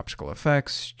Tereski, optical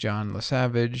effects, John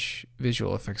LaSavage,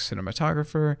 visual effects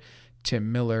cinematographer,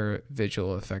 Tim Miller,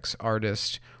 visual effects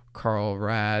artist, Carl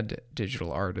Rad,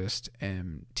 digital artist,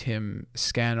 and Tim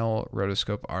Scannell,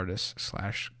 rotoscope artist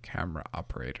 / camera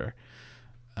operator.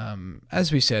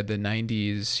 As we said, the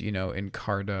 90s,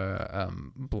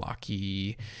 Encarta,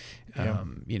 blocky,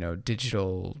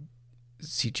 digital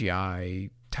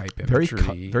CGI type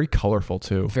imagery. Very colorful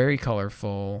too. Very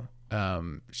colorful.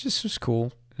 It just was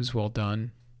cool. It was well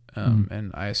done.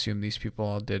 And I assume these people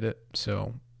all did it.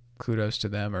 So kudos to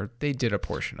them, or they did a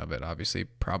portion of it. Obviously,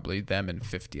 probably them and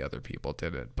 50 other people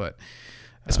did it, but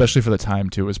especially for the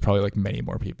time too, it was probably like many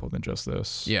more people than just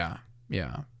this. Yeah.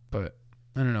 But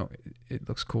I don't know. It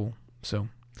looks cool. So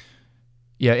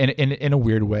yeah, in a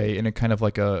weird way, in a kind of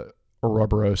like a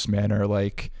Ouroboros manner,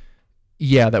 like,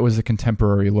 yeah, that was the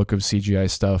contemporary look of CGI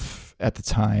stuff at the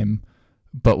time.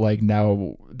 But like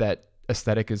now that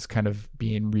aesthetic is kind of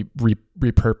being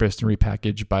repurposed and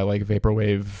repackaged by like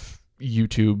vaporwave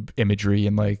YouTube imagery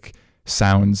and like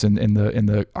sounds and in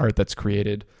the art that's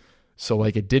created. So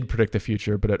like it did predict the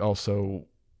future, but it also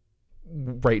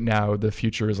right now the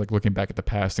future is like looking back at the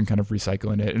past and kind of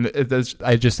recycling it. And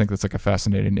I just think that's like a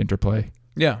fascinating interplay.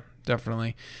 Yeah,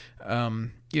 definitely.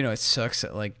 It sucks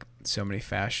that like so many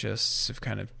fascists have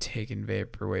kind of taken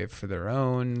vaporwave for their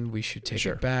own. We should take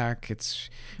it back.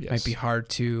 Might be hard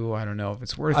to. I don't know if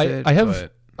it's worth it. I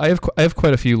have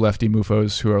quite a few lefty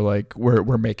mufos who are like,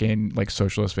 we're making like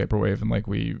socialist vaporwave, and like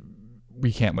we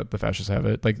can't let the fascists have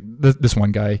it. Like this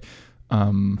one guy,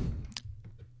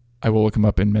 I will look him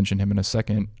up and mention him in a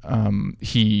second.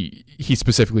 He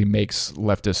specifically makes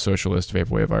leftist socialist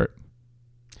vaporwave art.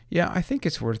 Yeah, I think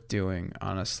it's worth doing,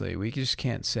 honestly. We just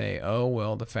can't say, oh,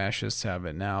 well, the fascists have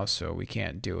it now, so we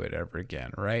can't do it ever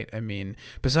again, right? I mean,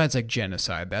 besides like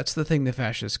genocide, that's the thing the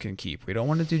fascists can keep. We don't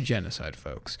want to do genocide,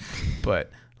 folks.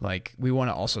 But like, we want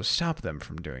to also stop them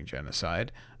from doing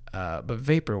genocide. But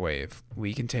vaporwave,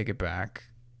 we can take it back.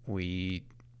 We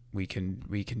can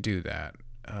do that.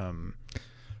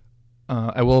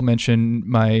 I will mention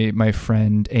my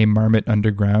friend A Marmot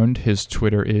Underground. His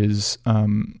Twitter is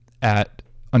at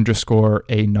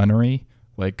 _a nunnery,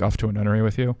 like off to a nunnery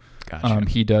with you. Gotcha.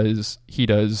 He does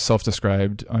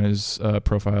self-described on his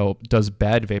profile, does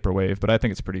bad vaporwave, but I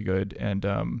think it's pretty good.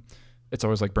 And it's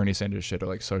always like Bernie Sanders shit or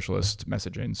like socialist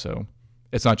messaging. So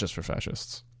it's not just for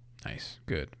fascists. Nice.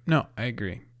 Good. No, I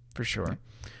agree for sure.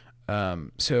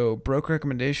 So broke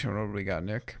recommendation. What do we got,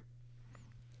 Nick?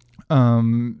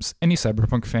 Any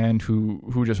cyberpunk fan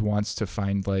who just wants to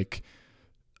find like,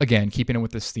 again, keeping it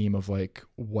with this theme of like,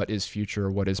 what is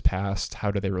future, what is past, how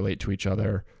do they relate to each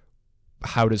other,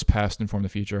 how does past inform the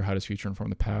future, how does future inform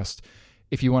the past?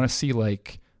 If you want to see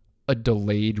like a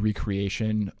delayed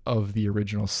recreation of the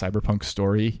original cyberpunk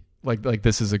story, like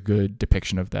this is a good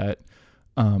depiction of that.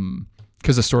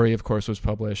 Because the story, of course, was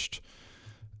published.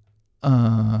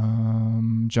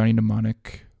 Johnny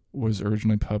Mnemonic was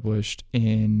originally published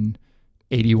in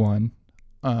 1981,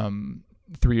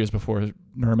 3 years before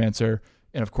Neuromancer.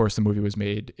 And of course, the movie was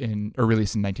made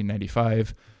released in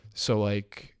 1995. So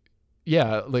like,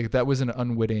 yeah, like that was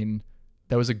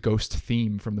that was a ghost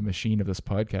theme from the machine of this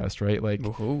podcast, right? Like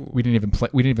we didn't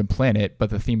even plan it, but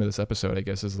the theme of this episode, I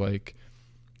guess, is like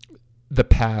the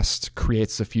past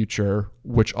creates the future,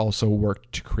 which also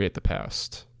worked to create the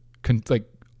past, like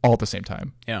all at the same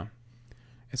time. Yeah.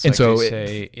 It's like they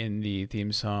say in the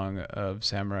theme song of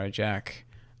Samurai Jack,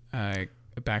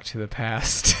 Back to the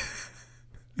Past.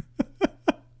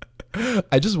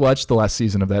 I just watched the last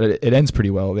season of that. It ends pretty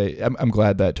well. I'm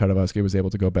glad that Tartakovsky was able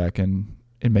to go back and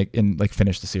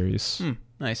finish the series.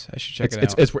 Nice. I should check it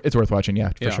out. It's worth watching.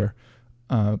 Yeah, for sure.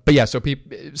 But yeah, so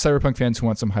Cyberpunk fans who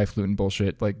want some highfalutin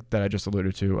bullshit like that I just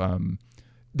alluded to,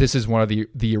 this is one of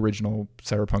the original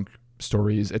Cyberpunk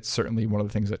stories. It's certainly one of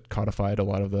the things that codified a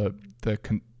lot of the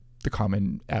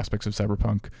common aspects of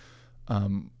Cyberpunk.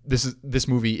 This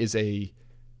movie is a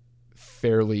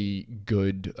fairly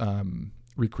good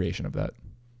recreation of that.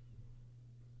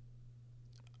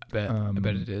 I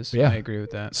bet it is. Yeah. I agree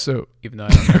with that. So, even though I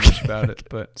don't know much about it,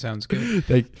 but sounds good.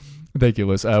 Thank you,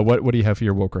 Liz. What do you have for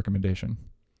your woke recommendation?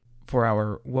 For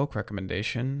our woke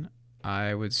recommendation,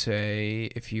 I would say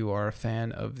if you are a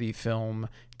fan of the film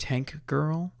Tank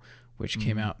Girl, which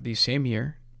came out the same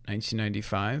year,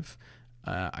 1995,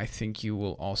 I think you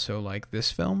will also like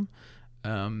this film.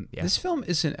 This film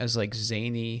isn't as like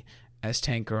zany as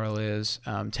Tank Girl is.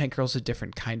 Tank Girl's a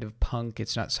different kind of punk.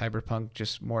 It's not cyberpunk,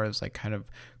 just more as like kind of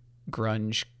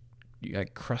grunge,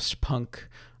 like crust punk,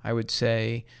 I would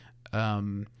say.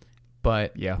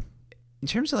 But yeah, in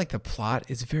terms of like the plot,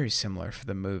 it's very similar for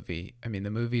the movie. I mean,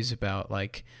 the movie's about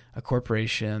like a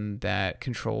corporation that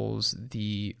controls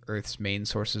the Earth's main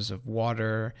sources of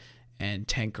water, and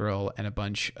Tank Girl and a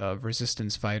bunch of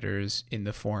resistance fighters in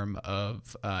the form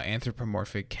of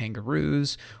anthropomorphic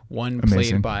kangaroos, one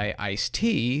played by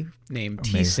Ice-T, named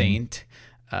T-Saint,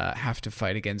 have to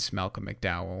fight against Malcolm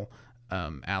McDowell,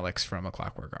 Alex from A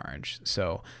Clockwork Orange.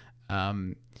 So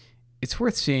it's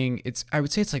worth seeing. I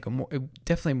would say it's like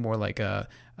definitely more like a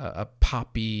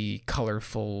poppy,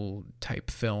 colorful type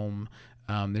film.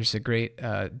 There's a great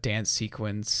dance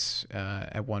sequence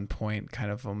at one point,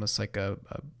 kind of almost like a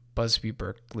Busby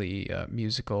Berkeley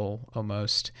musical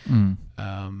almost.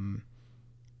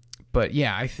 But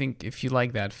yeah, I think if you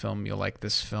like that film, you'll like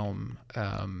this film.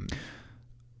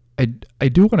 I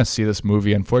do want to see this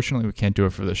movie. Unfortunately, we can't do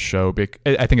it for the show.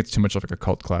 I think it's too much of like a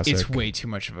cult classic. It's way too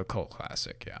much of a cult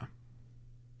classic, yeah.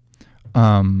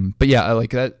 But yeah, I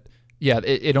like that. Yeah,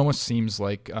 it almost seems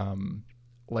like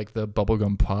the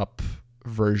bubblegum pop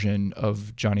version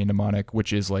of Johnny Mnemonic,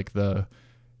 which is like the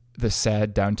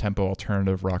sad down-tempo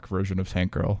alternative rock version of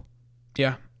Tank Girl.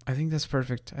 Yeah, I think that's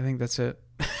perfect. I think that's it.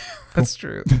 That's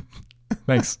true.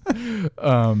 Thanks.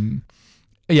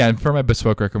 Yeah, and for my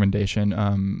bespoke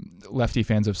recommendation, lefty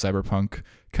fans of cyberpunk,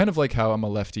 kind of like how I'm a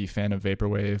lefty fan of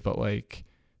vaporwave, but like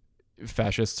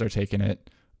fascists are taking it.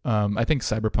 I think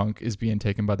cyberpunk is being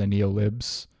taken by the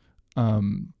neo-libs,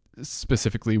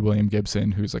 specifically William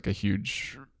Gibson, who's like a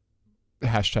huge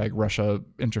 #Russia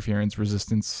interference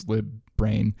resistance lib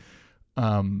brain.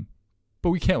 But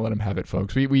we can't let him have it,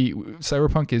 folks. We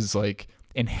cyberpunk is like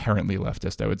inherently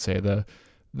leftist, I would say.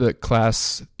 The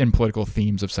class and political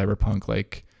themes of cyberpunk,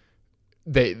 like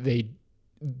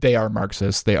they are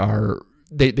Marxist.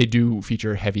 They do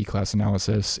feature heavy class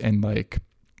analysis, and like,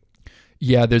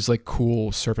 yeah, there's like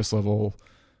cool surface level,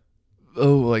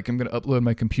 like I'm gonna upload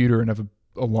my computer and have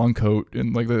a long coat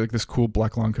and like this cool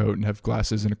black long coat and have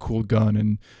glasses and a cool gun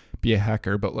and be a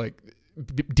hacker. But like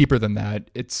deeper than that,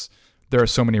 there are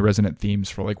so many resonant themes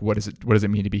for like what does it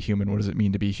mean to be human? What does it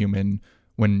mean to be human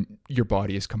when your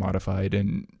body is commodified?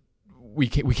 And we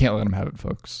can't let them have it,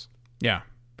 folks. Yeah,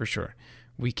 for sure.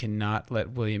 We cannot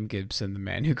let William Gibson, the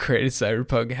man who created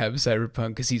cyberpunk, have cyberpunk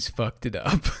because he's fucked it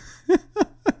up.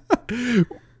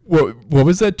 What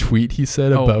was that tweet he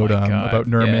said about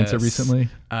Neuromancer recently?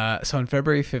 So on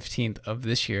February 15th of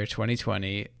this year,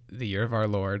 2020, the year of our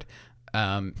Lord,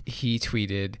 he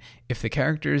tweeted, "If the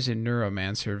characters in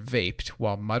Neuromancer vaped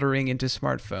while muttering into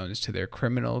smartphones to their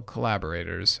criminal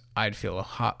collaborators, I'd feel a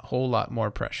whole lot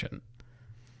more prescient."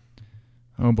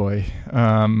 Oh boy.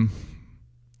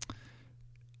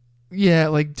 Yeah,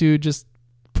 like, dude, just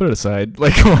put it aside.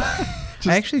 Like,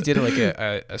 I actually did like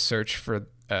a search for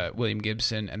William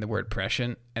Gibson and the word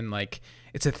prescient, and like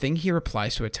it's a thing he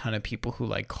replies to a ton of people who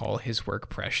like call his work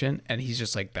prescient, and he's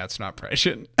just like, that's not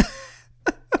prescient.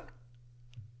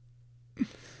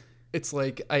 It's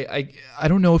like I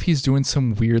don't know if he's doing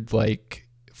some weird like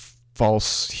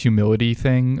false humility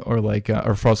thing or like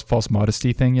or false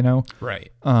modesty thing, you know?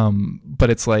 Right. But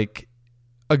it's like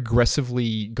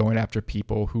aggressively going after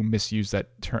people who misuse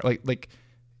that term. Like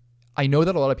I know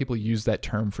that a lot of people use that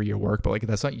term for your work, but like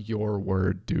that's not your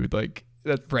word, dude. Like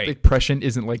that right. Like, prescient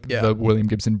isn't like the William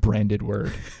Gibson branded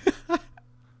word.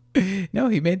 No,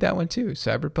 he made that one too.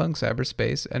 Cyberpunk,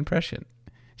 cyberspace, and prescient.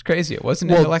 It's crazy. It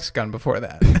wasn't in the lexicon before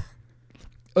that.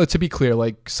 To be clear,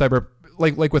 like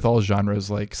like with all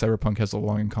genres, like cyberpunk has a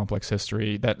long and complex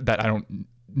history that I don't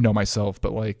know myself,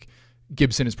 but like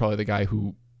Gibson is probably the guy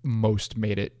who most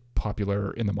made it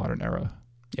popular in the modern era.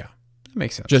 Yeah, that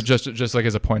makes sense. Just like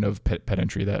as a point of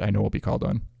pedantry that I know will be called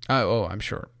on. Oh, I'm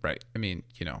sure. Right. I mean,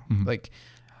 like,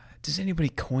 does anybody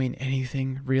coin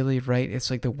anything really? Right. It's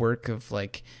like the work of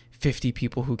like 50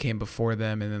 people who came before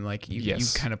them, and then like you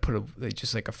kind of put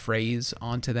just like a phrase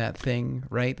onto that thing,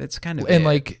 right? That's kind of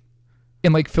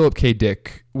and like Philip K.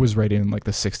 Dick was writing in like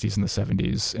the 60s and the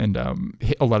 70s, and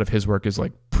a lot of his work is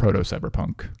like proto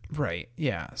cyberpunk. Right.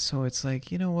 Yeah. So it's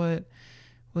like, you know what,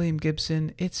 William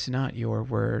Gibson, it's not your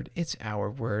word, it's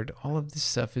our word. All of this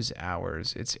stuff is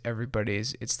ours. It's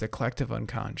everybody's. It's the collective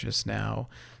unconscious now.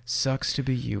 Sucks to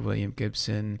be you, William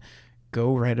Gibson.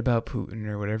 Go write about Putin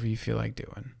or whatever you feel like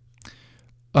doing.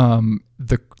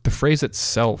 The phrase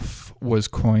itself was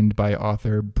coined by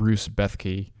author Bruce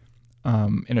Bethke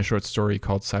in a short story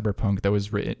called Cyberpunk that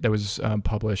was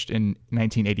published in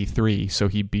 1983. So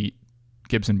he beat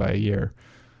Gibson by a year.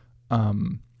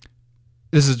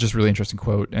 This is just a really interesting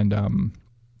quote, and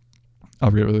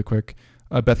I'll read it really quick.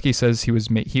 Bethke says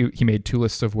he made 2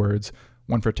 lists of words,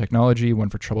 one for technology, one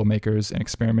for troublemakers, and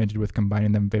experimented with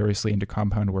combining them variously into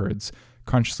compound words,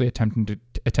 consciously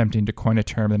attempting to coin a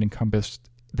term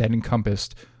that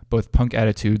encompassed both punk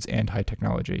attitudes and high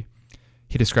technology.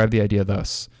 He described the idea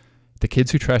thus: the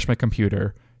kids who trashed my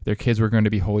computer, their kids were going to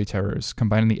be holy terrors,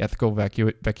 combining the ethical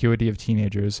vacuity of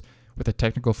teenagers with the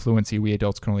technical fluency we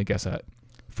adults can only guess at.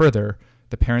 Further,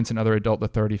 the parents and other adult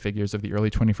authority figures of the early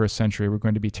 21st century were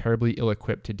going to be terribly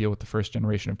ill-equipped to deal with the first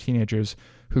generation of teenagers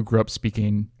who grew up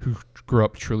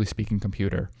truly speaking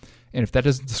computer. And if that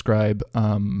doesn't describe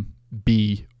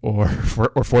B or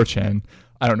 4chan,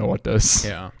 I don't know what does.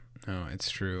 Yeah, no,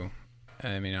 it's true.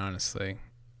 I mean, honestly,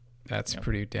 that's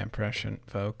pretty damn prescient,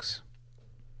 folks.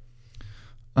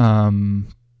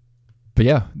 But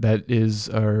yeah, that is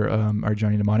our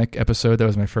Johnny Mnemonic episode. That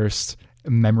was my first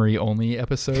memory only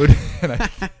episode, and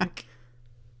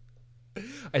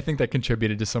I think that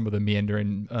contributed to some of the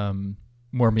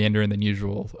more meandering than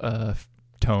usual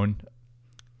tone.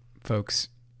 Folks,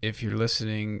 if you're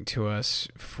listening to us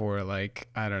for like,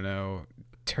 I don't know,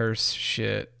 terse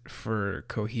shit, for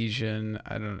cohesion,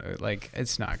 I don't know, like,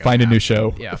 it's not gonna find happen. A new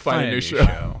show. Yeah, find a new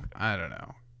show. I don't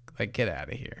know, like, get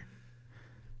out of here.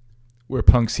 We're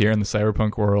punks here in the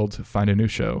cyberpunk world. Find a new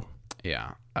show.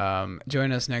 Yeah.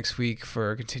 Join us next week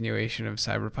for a continuation of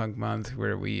Cyberpunk Month,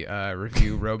 where we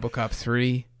review RoboCop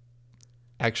 3.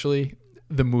 Actually,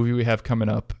 the movie we have coming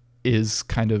up is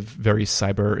kind of very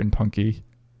cyber and punky.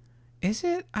 Is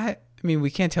it? I mean, we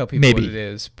can't tell people what it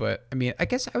is, but I mean, I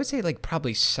guess I would say like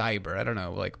probably cyber. I don't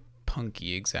know, like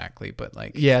punky exactly, but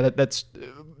like, yeah, that's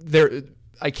there.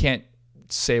 I can't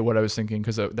say what I was thinking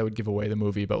because that would give away the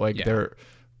movie, but like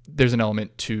there's an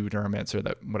element to Neuromancer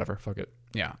that whatever, fuck it.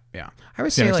 Yeah. I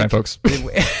would say next like, time, folks.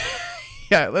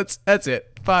 Yeah, that's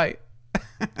it. Bye.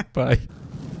 Bye.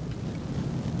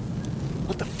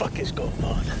 What the fuck is going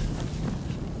on?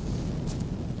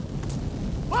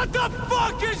 What the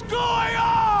fuck is going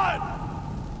on?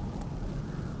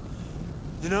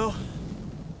 You know,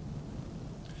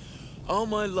 all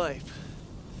my life,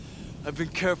 I've been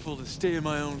careful to stay in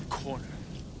my own corner.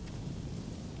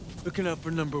 Looking out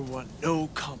for number one, no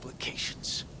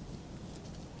complications.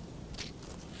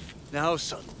 Now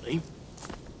suddenly,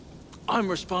 I'm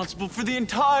responsible for the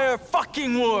entire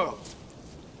fucking world.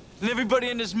 And everybody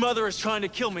and his mother is trying to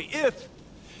kill me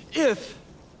if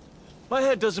my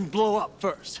head doesn't blow up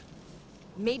first.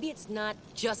 Maybe it's not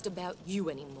just about you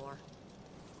anymore.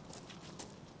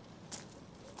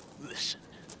 Listen.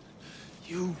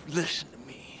 You listen to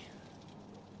me.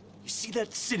 You see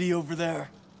that city over there?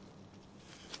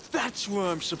 That's where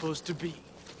I'm supposed to be.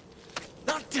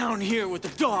 Not down here with the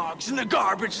dogs and the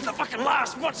garbage and the fucking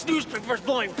last month's newspapers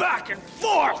blowing back and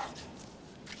forth.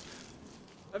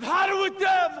 I've had it with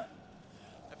them.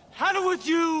 I've had it with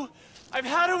you. I've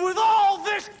had it with all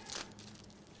this.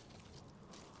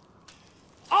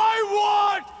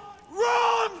 I want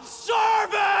room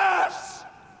service!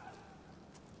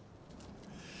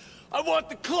 I want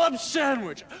the club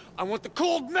sandwich. I want the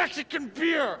cold Mexican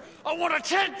beer. I want a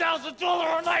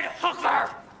 $10,000 a night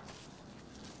hooker!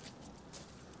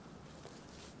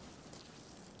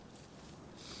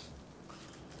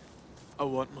 I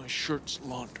want my shirts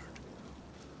laundered.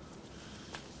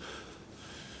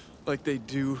 Like they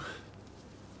do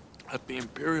at the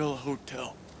Imperial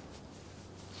Hotel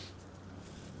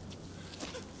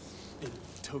in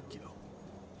Tokyo.